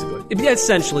Frankenstein, basically.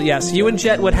 Essentially, yes. You and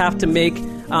Jet would have to make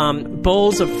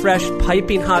bowls of fresh,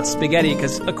 piping hot spaghetti,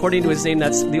 because according to his name,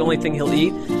 that's the only thing he'll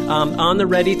eat. On the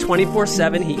ready,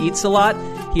 24/7. He eats a lot.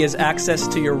 He has access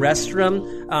to your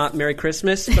restroom. Merry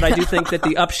Christmas. But I do think that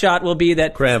the upshot will be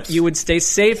that you would stay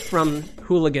safe from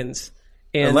hooligans.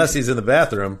 Unless he's in the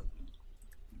bathroom.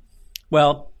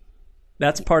 Well,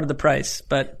 that's part of the price.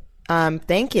 But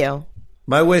thank you.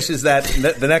 My wish is that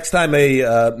the next time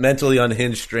a mentally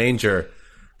unhinged stranger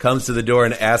comes to the door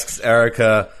and asks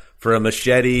Erica for a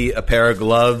machete, a pair of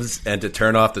gloves, and to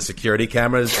turn off the security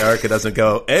cameras, Erica doesn't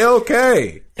go,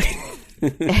 A-okay.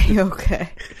 A-okay.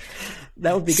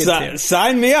 That would be good too.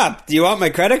 Sign me up. Do you want my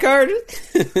credit card?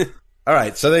 All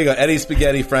right, so there you go. Eddie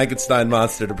Spaghetti, Frankenstein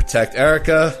monster to protect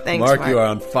Erica. Thanks, Mark, you are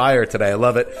on fire today. I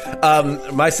love it.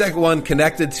 My second one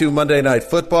connected to Monday Night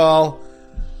Football.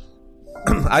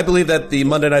 I believe that the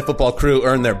Monday Night Football crew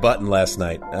earned their button last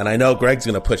night, and I know Greg's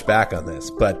going to push back on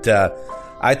this, but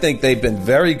I think they've been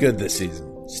very good this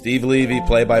season. Steve Levy,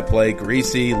 play-by-play,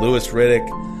 Greasy, Louis Riddick.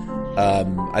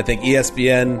 I think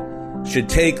ESPN should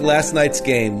take last night's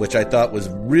game, which I thought was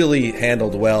really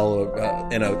handled well,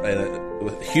 in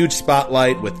a huge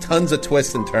spotlight with tons of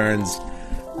twists and turns,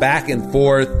 back and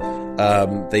forth.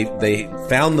 They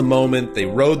found the moment, they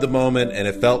rode the moment, and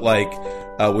it felt like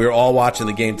we were all watching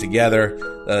the game together.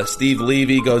 Steve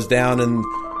Levy goes down in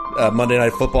Monday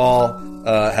Night Football,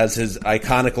 has his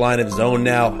iconic line of his own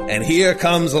now, and here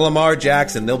comes Lamar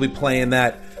Jackson. They'll be playing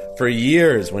that for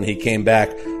years when he came back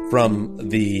from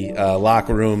the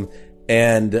locker room.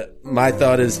 And my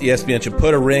thought is ESPN should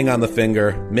put a ring on the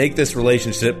finger, make this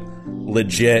relationship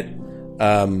legit.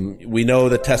 We know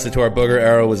the Tessitore Booger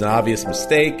era was an obvious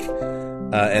mistake,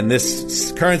 and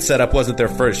this current setup wasn't their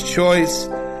first choice.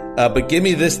 But give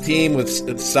me this team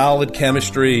with solid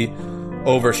chemistry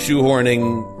over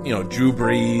shoehorning, Drew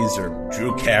Brees or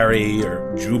Drew Carey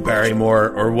or Drew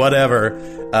Barrymore or whatever.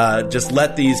 Just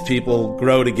let these people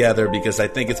grow together, because I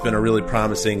think it's been a really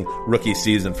promising rookie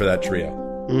season for that trio.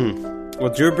 Well,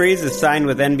 Drew Brees is signed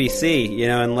with NBC,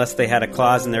 unless they had a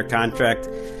clause in their contract.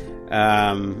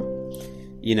 But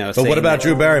what about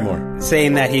Drew Barrymore?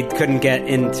 Saying that he couldn't get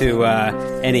into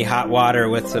any hot water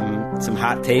with some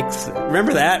hot takes.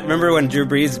 Remember that? Remember when Drew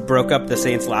Brees broke up the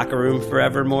Saints locker room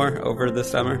forevermore over the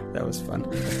summer? That was fun.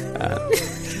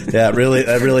 Yeah, that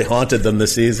really haunted them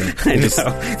this season. They just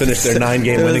finished their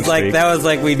 9-game winning streak. That was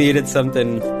like we needed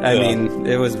something. I mean,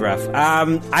 it was rough.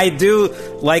 I do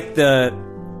like the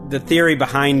theory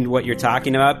behind what you're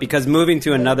talking about, because moving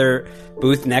to another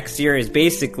booth next year is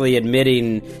basically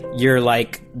admitting you're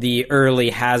like the early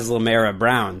Haslam era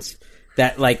Browns,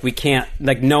 that like we can't,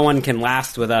 like no one can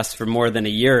last with us for more than a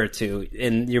year or two,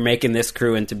 and you're making this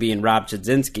crew into being Rob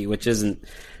Chudzinski, which isn't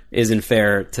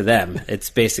fair to them. It's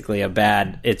basically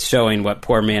it's showing what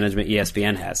poor management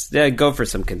ESPN has. Go for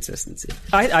some consistency.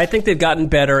 I think they've gotten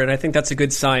better, and I think that's a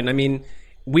good sign. I mean,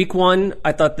 week 1,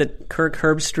 I thought that Kirk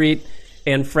Herbstreit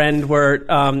and Friend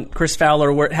Chris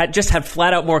Fowler had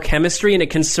flat out more chemistry, and it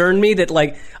concerned me that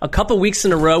like a couple weeks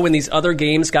in a row when these other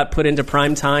games got put into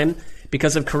prime time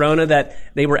because of Corona, that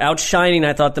they were outshining,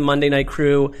 I thought, the Monday Night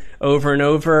Crew over and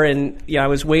over. And I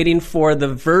was waiting for the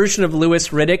version of Louis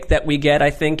Riddick that we get,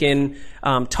 I think, in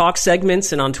talk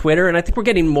segments and on Twitter, and I think we're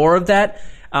getting more of that.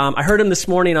 I heard him this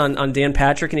morning on Dan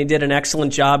Patrick, and he did an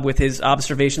excellent job with his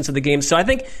observations of the game. So I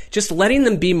think just letting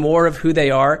them be more of who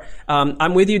they are.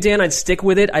 I'm with you, Dan. I'd stick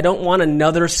with it. I don't want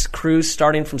another crew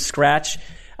starting from scratch.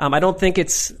 I don't think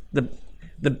it's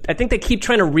I think they keep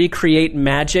trying to recreate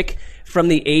magic from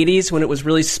the 80s when it was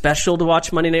really special to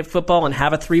watch Monday Night Football and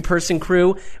have a 3-person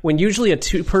crew, when usually a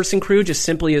 2-person crew just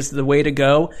simply is the way to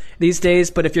go these days.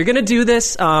 But if you're going to do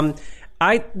this,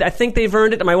 I think they've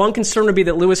earned it. And my one concern would be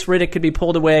that Louis Riddick could be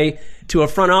pulled away to a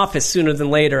front office sooner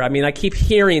than later. I mean, I keep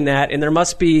hearing that, and there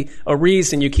must be a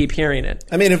reason you keep hearing it.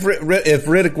 I mean, if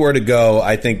Riddick were to go,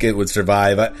 I think it would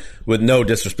survive, with no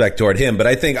disrespect toward him. But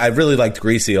I really liked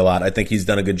Greasy a lot. I think he's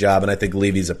done a good job, and I think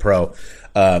Levy's a pro.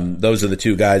 Those are the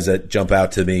two guys that jump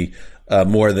out to me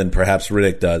more than perhaps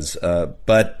Riddick does.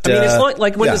 But I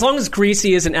mean, as long as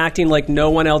Greasy isn't acting like no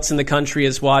one else in the country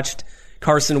has watched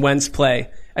Carson Wentz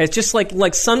play, it's just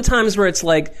like sometimes where it's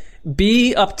like,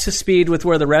 be up to speed with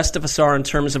where the rest of us are in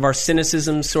terms of our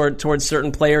cynicism towards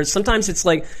certain players. Sometimes it's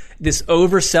like this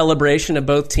over-celebration of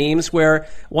both teams where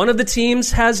one of the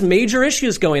teams has major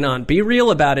issues going on. Be real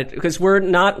about it, because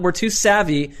we're too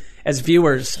savvy as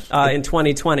viewers in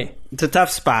 2020. It's a tough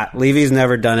spot. Levy's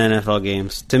never done NFL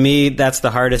games. To me, that's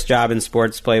the hardest job in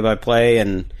sports play-by-play,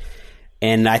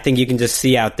 and I think you can just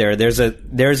see out there. There's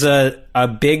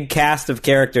a big cast of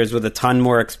characters with a ton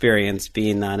more experience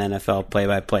being on NFL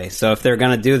play-by-play. So if they're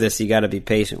going to do this, you got to be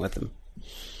patient with them.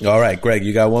 All right, Greg,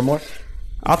 you got one more?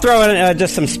 I'll throw in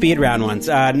just some speed round ones.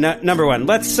 Number one,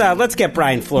 let's get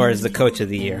Brian Flores the coach of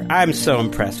the year. I'm so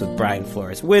impressed with Brian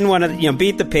Flores. Win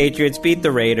beat the Patriots, beat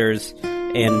the Raiders,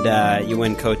 and you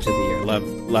win coach of the year.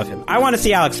 Love him. I want to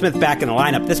see Alex Smith back in the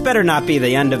lineup. This better not be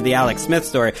the end of the Alex Smith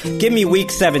story. Give me week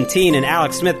 17 and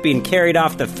Alex Smith being carried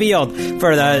off the field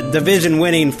for the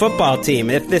division-winning football team.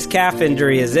 If this calf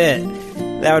injury is it,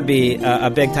 that would be a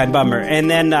big-time bummer. And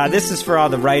then this is for all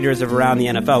the writers of around the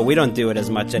NFL. We don't do it as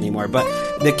much anymore. But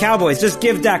the Cowboys, just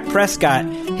give Dak Prescott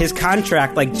his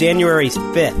contract like January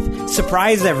 5th.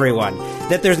 Surprise everyone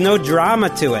that there's no drama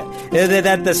to it.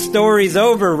 That the story's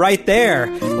over right there.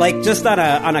 Like just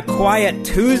on a quiet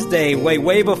Tuesday,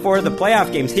 way before the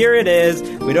playoff games. Here it is.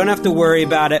 We don't have to worry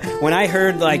about it. When I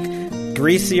heard like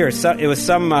Greasy or it was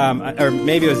some, or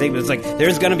maybe it was like,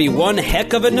 there's going to be one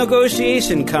heck of a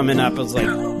negotiation coming up. I was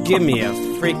like, give me a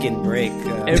freaking break.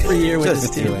 Every year with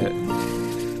just this do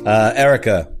team. it.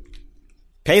 Erica.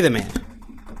 Pay the man.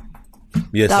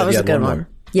 Yes, that was a good one.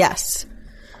 Yes.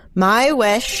 My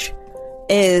wish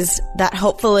is that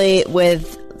hopefully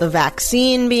with the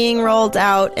vaccine being rolled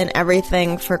out and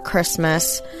everything for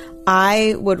Christmas,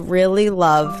 I would really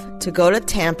love to go to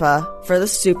Tampa for the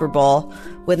Super Bowl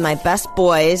with my best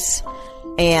boys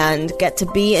and get to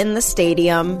be in the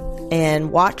stadium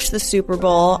and watch the Super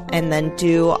Bowl and then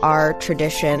do our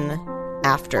tradition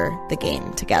after the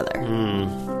game together.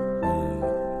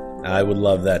 I would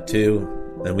love that too.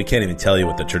 And we can't even tell you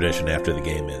what the tradition after the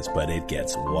game is, but it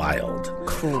gets wild.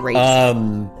 Crazy.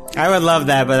 I would love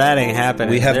that, but that ain't happening.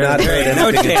 We have not heard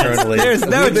anything internally. There's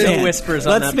no chance. Whispers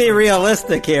on Let's be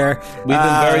realistic here. We've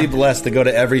been very blessed to go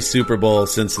to every Super Bowl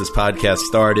since this podcast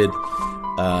started,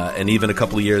 and even a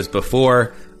couple of years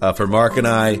before for Mark and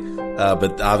I.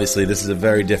 But obviously, this is a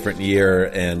very different year,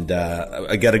 and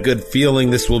I got a good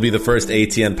feeling this will be the first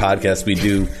ATN podcast we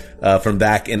do from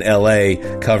back in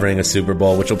LA covering a Super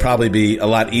Bowl, which will probably be a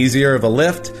lot easier of a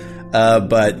lift.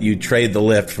 But you trade the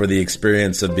lift for the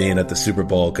experience of being at the Super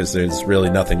Bowl, because there's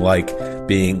really nothing like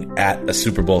being at a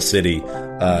Super Bowl city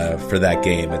for that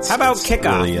game. How about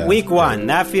kickoff, really, week one?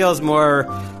 That feels more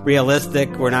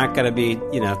realistic. We're not going to be,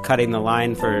 cutting the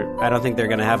line for. I don't think they're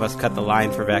going to have us cut the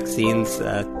line for vaccines.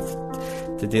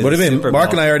 To do what do you mean? Super Mark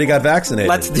Bowl. and I already got vaccinated.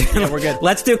 We're good.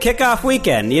 Let's do kickoff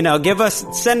weekend.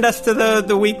 Send us to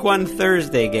the week one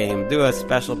Thursday game. Do a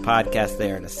special podcast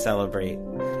there to celebrate.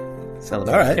 All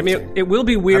right. I mean, it will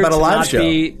be weird to not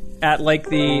be at like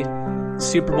the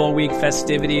Super Bowl week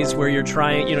festivities where you're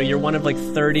trying. You're one of like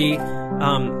 30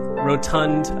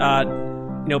 rotund,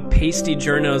 pasty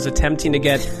journos attempting to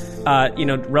get,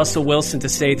 Russell Wilson to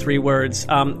say 3 words.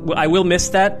 I will miss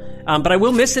that. But I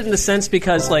will miss it in the sense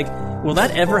because, will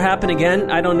that ever happen again?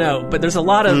 I don't know. But there's a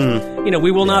lot of,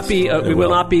 we will not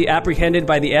be apprehended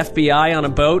by the FBI on a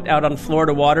boat out on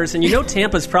Florida waters. And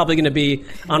Tampa's probably going to be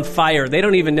on fire. They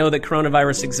don't even know that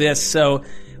coronavirus exists. So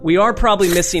we are probably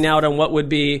missing out on what would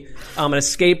be an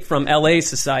escape from LA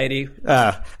society.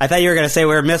 I thought you were going to say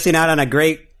we're missing out on a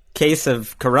great case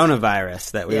of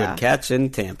coronavirus that we would catch in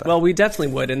Tampa. Well, we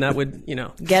definitely would, and that would,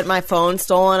 get my phone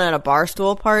stolen at a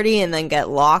barstool party and then get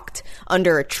locked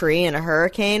under a tree in a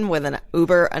hurricane with an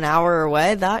Uber an hour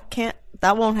away. That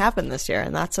won't happen this year,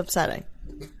 and that's upsetting.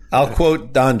 I'll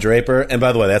quote Don Draper, and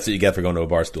by the way, that's what you get for going to a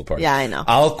barstool party. Yeah, I know.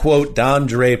 I'll quote Don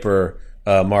Draper,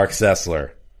 Mark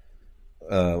Sessler,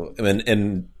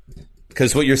 and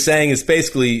because what you're saying is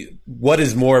basically what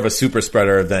is more of a super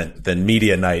spreader event than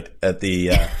media night at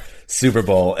the Super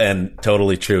Bowl, and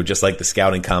totally true, just like the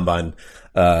scouting combine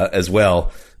as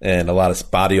well, and a lot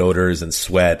of body odors and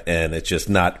sweat, and it's just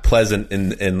not pleasant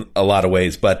in a lot of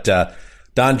ways. But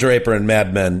Don Draper and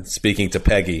Mad Men speaking to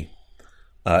Peggy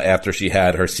after she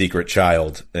had her secret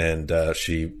child, and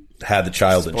she had the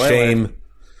child in shame,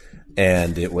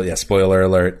 and it was, spoiler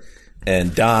alert.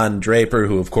 And Don Draper,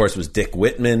 who of course was Dick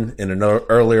Whitman in an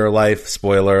earlier life,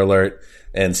 spoiler alert,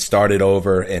 and started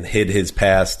over and hid his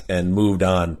past and moved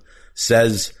on,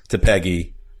 says to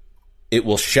Peggy, "It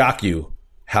will shock you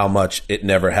how much it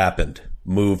never happened.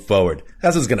 Move forward."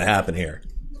 That's what's going to happen here.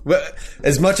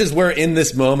 As much as we're in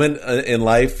this moment in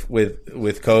life with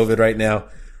COVID right now,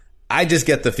 I just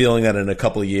get the feeling that in a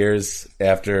couple of years,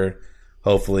 after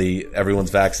hopefully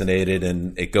everyone's vaccinated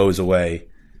and it goes away,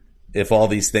 if all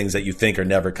these things that you think are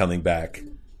never coming back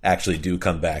actually do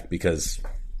come back, because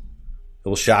it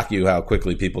will shock you how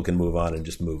quickly people can move on and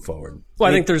just move forward. Well,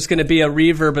 I think there's going to be a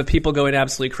reverb of people going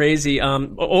absolutely crazy,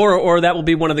 or that will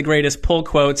be one of the greatest pull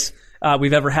quotes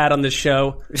we've ever had on this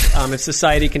show. If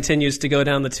society continues to go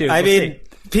down the tube,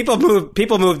 people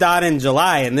moved on in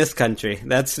July in this country.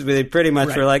 They pretty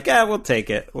much were like, yeah, we'll take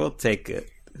it.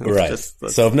 Right.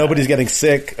 So if nobody's getting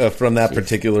sick from that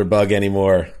particular bug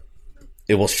anymore,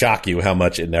 it will shock you how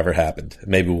much it never happened.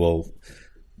 Maybe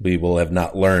we will have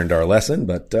not learned our lesson,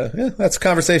 but that's a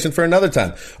conversation for another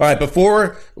time. All right,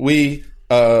 before we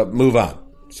move on,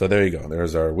 so there you go.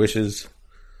 There's our wishes.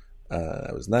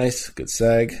 That was nice. Good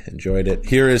seg. Enjoyed it.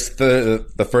 Here is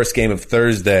the first game of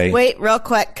Thursday. Wait, real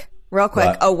quick.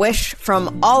 What? A wish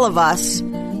from all of us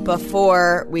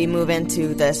before we move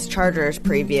into this Chargers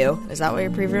preview. Is that what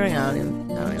you're previewing? I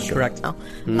don't even Correct.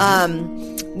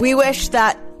 know. We wish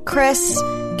that Chris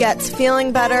gets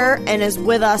feeling better and is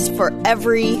with us for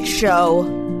every show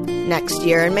next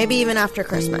year, and maybe even after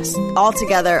Christmas. All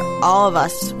together, all of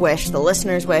us wish, the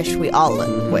listeners wish, we all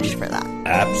wish for that.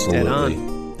 Absolutely.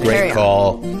 Great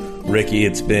call. Ricky,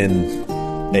 it's been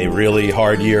a really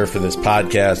hard year for this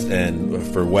podcast, and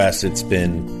for Wes, it's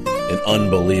been an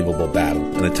unbelievable battle,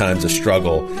 and at times a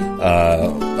struggle.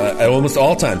 At almost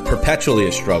all times, perpetually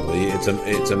a struggle.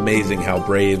 It's amazing how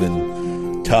brave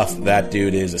and tough that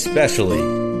dude is, especially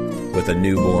with a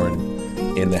newborn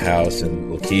in the house,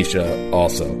 and Lakeisha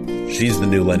also. She's the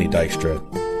new Lenny Dykstra.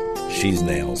 She's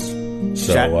nails.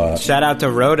 So shout out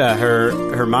to Rhoda,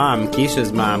 her mom,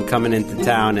 Keisha's mom, coming into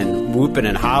town and whooping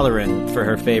and hollering for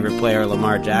her favorite player,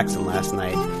 Lamar Jackson, last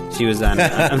night. She was on.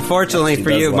 Unfortunately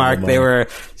for you, Mark,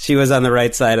 she was on the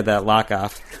right side of that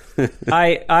lock-off.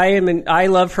 I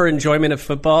love her enjoyment of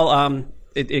football.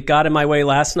 It got in my way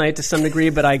last night to some degree,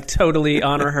 but I totally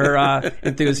honor her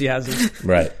enthusiasm.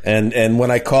 Right. And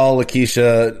when I call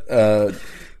Lakeisha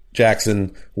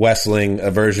Jackson Wessling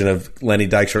a version of Lenny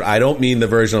Dykstra, I don't mean the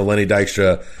version of Lenny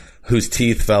Dykstra whose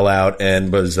teeth fell out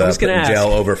and was put in jail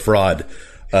over fraud,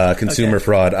 consumer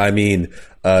fraud. I mean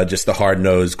just the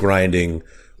hard-nosed, grinding,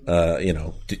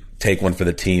 take one for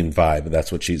the team vibe.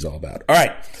 That's what she's all about. All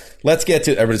right. Let's get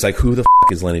to, everybody's like, who the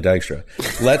is Lenny Dykstra?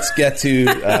 Let's get to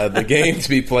the game to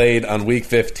be played on Week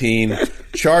 15.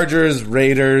 Chargers,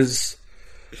 Raiders.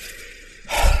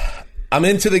 I'm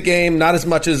into the game, not as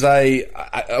much as a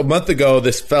month ago,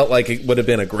 this felt like it would have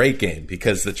been a great game,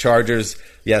 because the Chargers,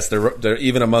 yes, they're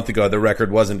even a month ago, the record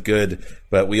wasn't good,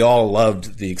 but we all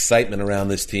loved the excitement around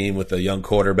this team with a young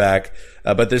quarterback.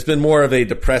 But there's been more of a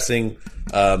depressing,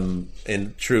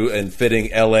 in true and fitting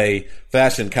LA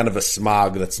fashion, kind of a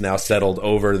smog that's now settled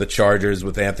over the Chargers,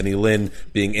 with Anthony Lynn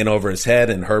being in over his head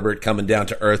and Herbert coming down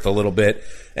to earth a little bit.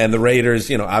 And the Raiders,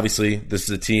 obviously this is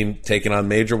a team taking on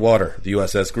major water, the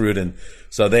USS Gruden.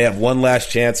 So they have one last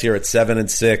chance here at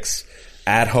 7-6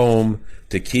 at home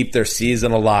to keep their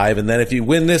season alive. And then if you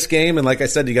win this game, and like I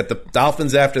said, you got the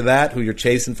Dolphins after that, who you're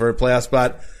chasing for a playoff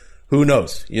spot. Who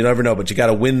knows? You never know, but you got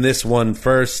to win this one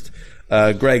first.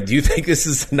 Greg, do you think this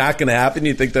is not going to happen?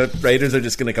 You think the Raiders are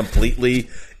just going to completely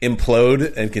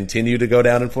implode and continue to go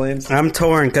down in flames? I'm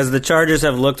torn, because the Chargers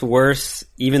have looked worse,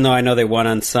 even though I know they won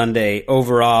on Sunday,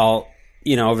 overall,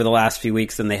 over the last few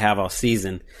weeks than they have all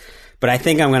season. But I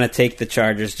think I'm going to take the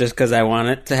Chargers just because I want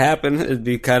it to happen. It'd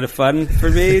be kind of fun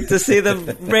for me to see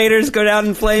the Raiders go down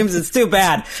in flames. It's too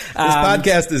bad. This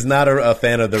podcast is not a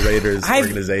fan of the Raiders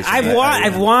organization.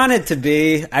 I've wanted to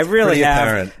be. I really have.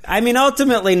 Apparent. I mean,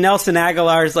 ultimately, Nelson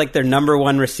Aguilar is like their number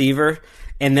one receiver,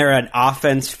 and they're an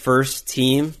offense-first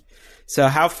team. So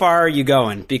how far are you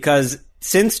going? Because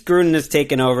since Gruden has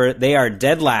taken over, they are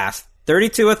dead last,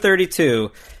 32 of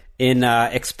 32 in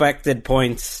expected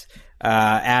points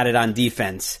added on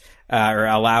defense, or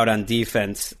allowed on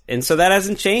defense. And so that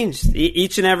hasn't changed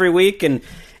each and every week. And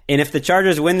And if the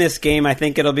Chargers win this game, I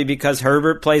think it'll be because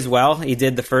Herbert plays well. He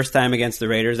did the first time against the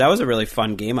Raiders. That was a really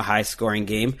fun game, a high-scoring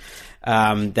game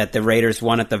that the Raiders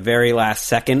won at the very last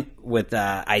second with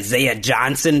Isaiah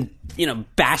Johnson,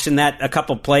 bashing that a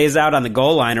couple plays out on the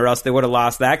goal line, or else they would have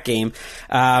lost that game.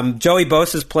 Joey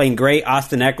Bosa's playing great.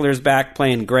 Austin Eckler's back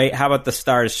playing great. How about the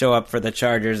Stars show up for the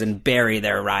Chargers and bury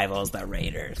their rivals, the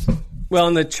Raiders? Well,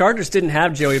 and the Chargers didn't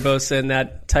have Joey Bosa in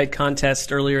that tight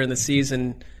contest earlier in the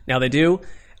season. Now they do.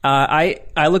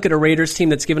 I look at a Raiders team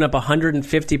that's given up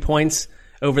 150 points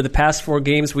over the past 4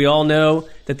 games. We all know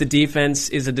that the defense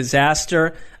is a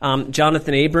disaster.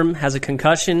 Jonathan Abram has a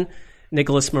concussion.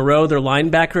 Nicholas Moreau, their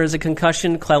linebacker, has a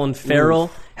concussion. Clelin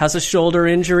Ferrell has a shoulder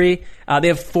injury. They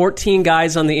have 14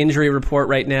 guys on the injury report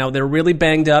right now. They're really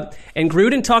banged up. And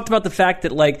Gruden talked about the fact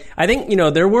that, I think,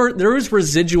 there was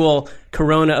residual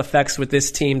corona effects with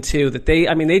this team too. That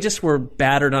they just were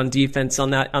battered on defense on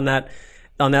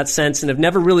that sense and have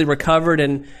never really recovered.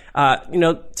 And,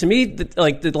 to me,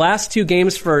 the last 2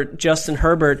 games for Justin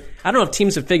Herbert, I don't know if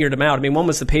teams have figured him out. I mean, one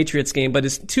was the Patriots game, but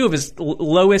 2 of his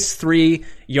lowest 3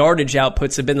 yardage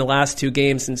outputs have been the last 2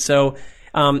 games. And so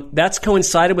that's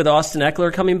coincided with Austin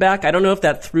Eckler coming back. I don't know if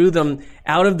that threw them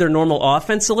out of their normal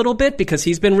offense a little bit because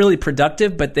he's been really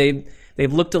productive, but they've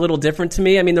looked a little different to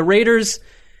me. I mean, the Raiders,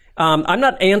 I'm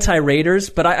not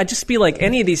anti-Raiders, but I just feel like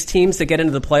any of these teams that get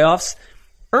into the playoffs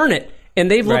earn it. And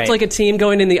they've looked like a team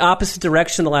going in the opposite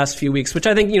direction the last few weeks, which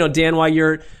I think, Dan, why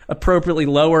you're appropriately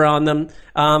lower on them.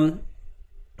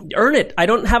 Earn it. I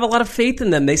don't have a lot of faith in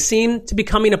them. They seem to be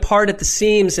coming apart at the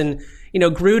seams. And,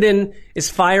 Gruden is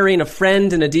firing a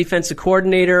friend and a defensive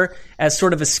coordinator as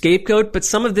sort of a scapegoat. But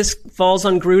some of this falls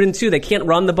on Gruden, too. They can't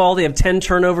run the ball. They have 10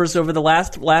 turnovers over the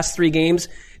last 3 games.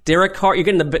 Derek Carr, you're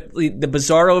getting the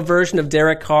bizarro version of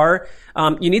Derek Carr.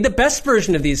 You need the best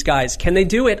version of these guys. Can they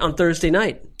do it on Thursday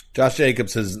night? Josh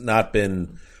Jacobs has not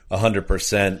been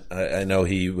 100%. I know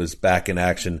he was back in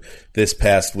action this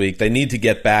past week. They need to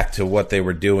get back to what they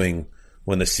were doing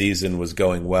when the season was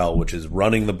going well, which is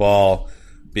running the ball,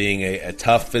 being a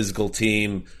tough physical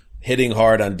team, hitting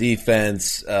hard on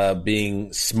defense,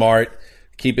 being smart,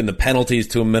 keeping the penalties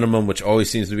to a minimum, which always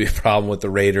seems to be a problem with the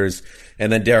Raiders.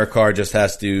 And then Derek Carr just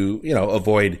has to,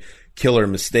 avoid killer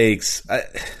mistakes.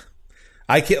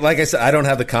 I can't, like I said, I don't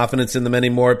have the confidence in them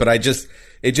anymore, but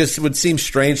it just would seem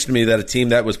strange to me that a team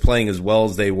that was playing as well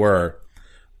as they were,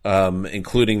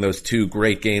 including those 2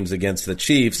 great games against the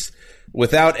Chiefs,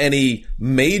 without any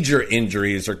major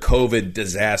injuries or COVID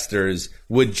disasters,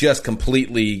 would just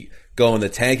completely go in the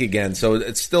tank again. So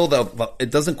it's still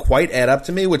it doesn't quite add up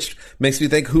to me, which makes me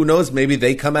think, who knows, maybe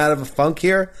they come out of a funk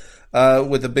here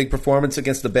with a big performance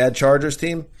against the bad Chargers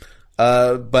team.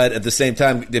 But at the same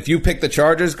time, if you pick the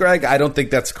Chargers, Greg, I don't think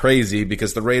that's crazy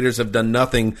because the Raiders have done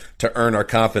nothing to earn our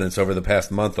confidence over the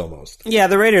past month almost. Yeah,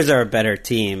 the Raiders are a better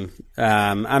team.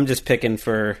 I'm just picking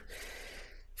for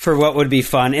what would be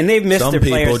fun, and they've missed their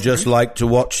players. Some people just like to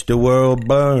watch the world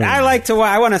burn. I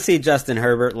want to see Justin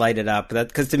Herbert light it up,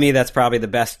 because to me that's probably the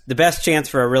best chance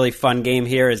for a really fun game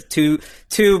here is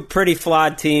two pretty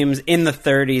flawed teams in the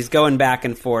 30s going back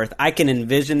and forth. I can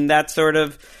envision that sort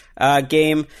of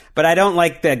game, but I don't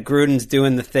like that Gruden's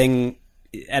doing the thing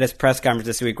at his press conference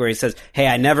this week where he says, "Hey,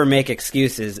 I never make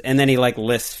excuses," and then he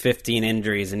lists 15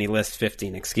 injuries and he lists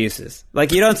 15 excuses. You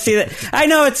don't see that. I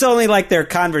know it's only their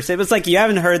conversation. It's you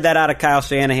haven't heard that out of Kyle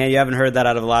Shanahan. You haven't heard that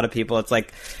out of a lot of people. It's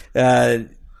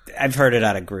I've heard it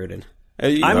out of Gruden.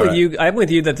 I'm with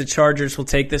you that the Chargers will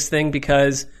take this thing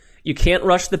because you can't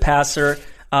rush the passer.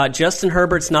 Justin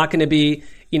Herbert's not going to be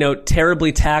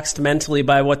terribly taxed mentally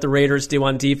by what the Raiders do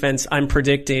on defense, I'm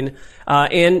predicting.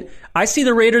 And I see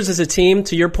the Raiders as a team,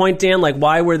 to your point, Dan,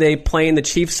 why were they playing the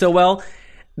Chiefs so well?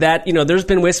 That, there's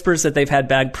been whispers that they've had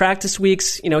bad practice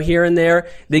weeks, here and there.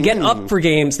 They get up for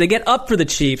games. They get up for the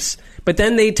Chiefs, but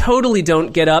then they totally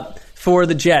don't get up for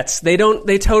the Jets. They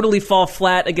totally fall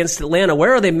flat against Atlanta.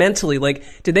 Where are they mentally?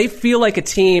 Do they feel like a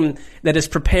team that is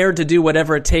prepared to do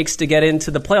whatever it takes to get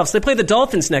into the playoffs? They play the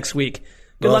Dolphins next week.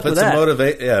 Good luck with that.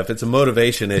 If it's a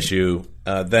motivation issue,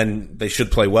 then they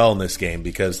should play well in this game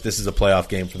because this is a playoff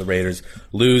game for the Raiders.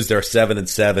 Lose, they're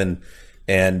 7-7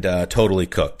 and totally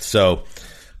cooked. So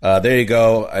there you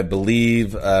go. I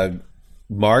believe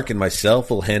Mark and myself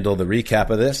will handle the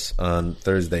recap of this on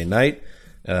Thursday night,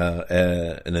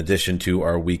 in addition to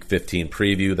our Week 15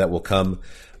 preview that will come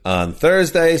on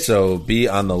Thursday. So be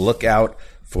on the lookout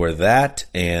for that,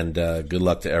 and good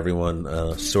luck to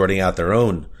everyone sorting out their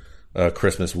own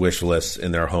Christmas wish lists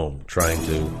in their home, trying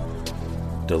to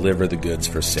deliver the goods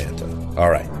for Santa. All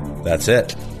right, that's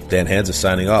it. Dan Hanzus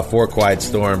signing off for Quiet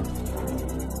Storm,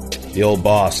 the old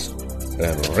boss,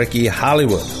 and Ricky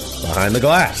Hollywood behind the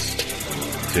glass.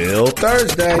 Till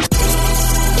Thursday.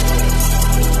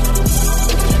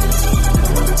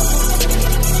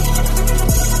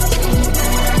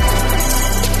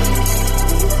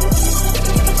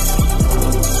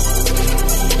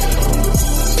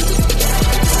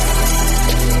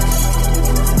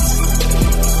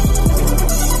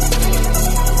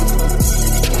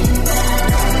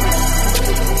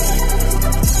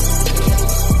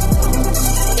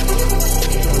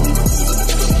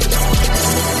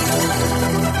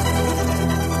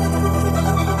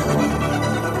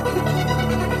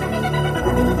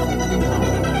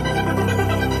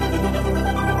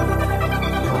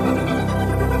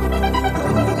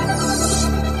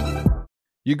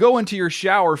 You go into your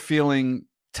shower feeling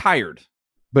tired,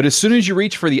 but as soon as you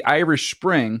reach for the Irish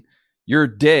Spring, your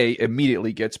day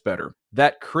immediately gets better.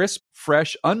 That crisp,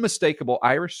 fresh, unmistakable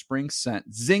Irish Spring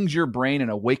scent zings your brain and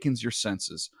awakens your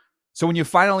senses. So when you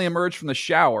finally emerge from the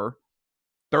shower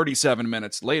 37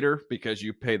 minutes later, because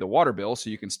you pay the water bill so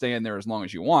you can stay in there as long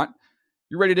as you want,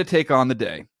 you're ready to take on the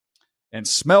day and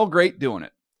smell great doing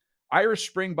it. Irish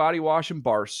Spring Body Wash and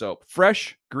Bar Soap.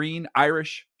 Fresh, green,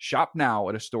 Irish. Shop now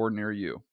at a store near you.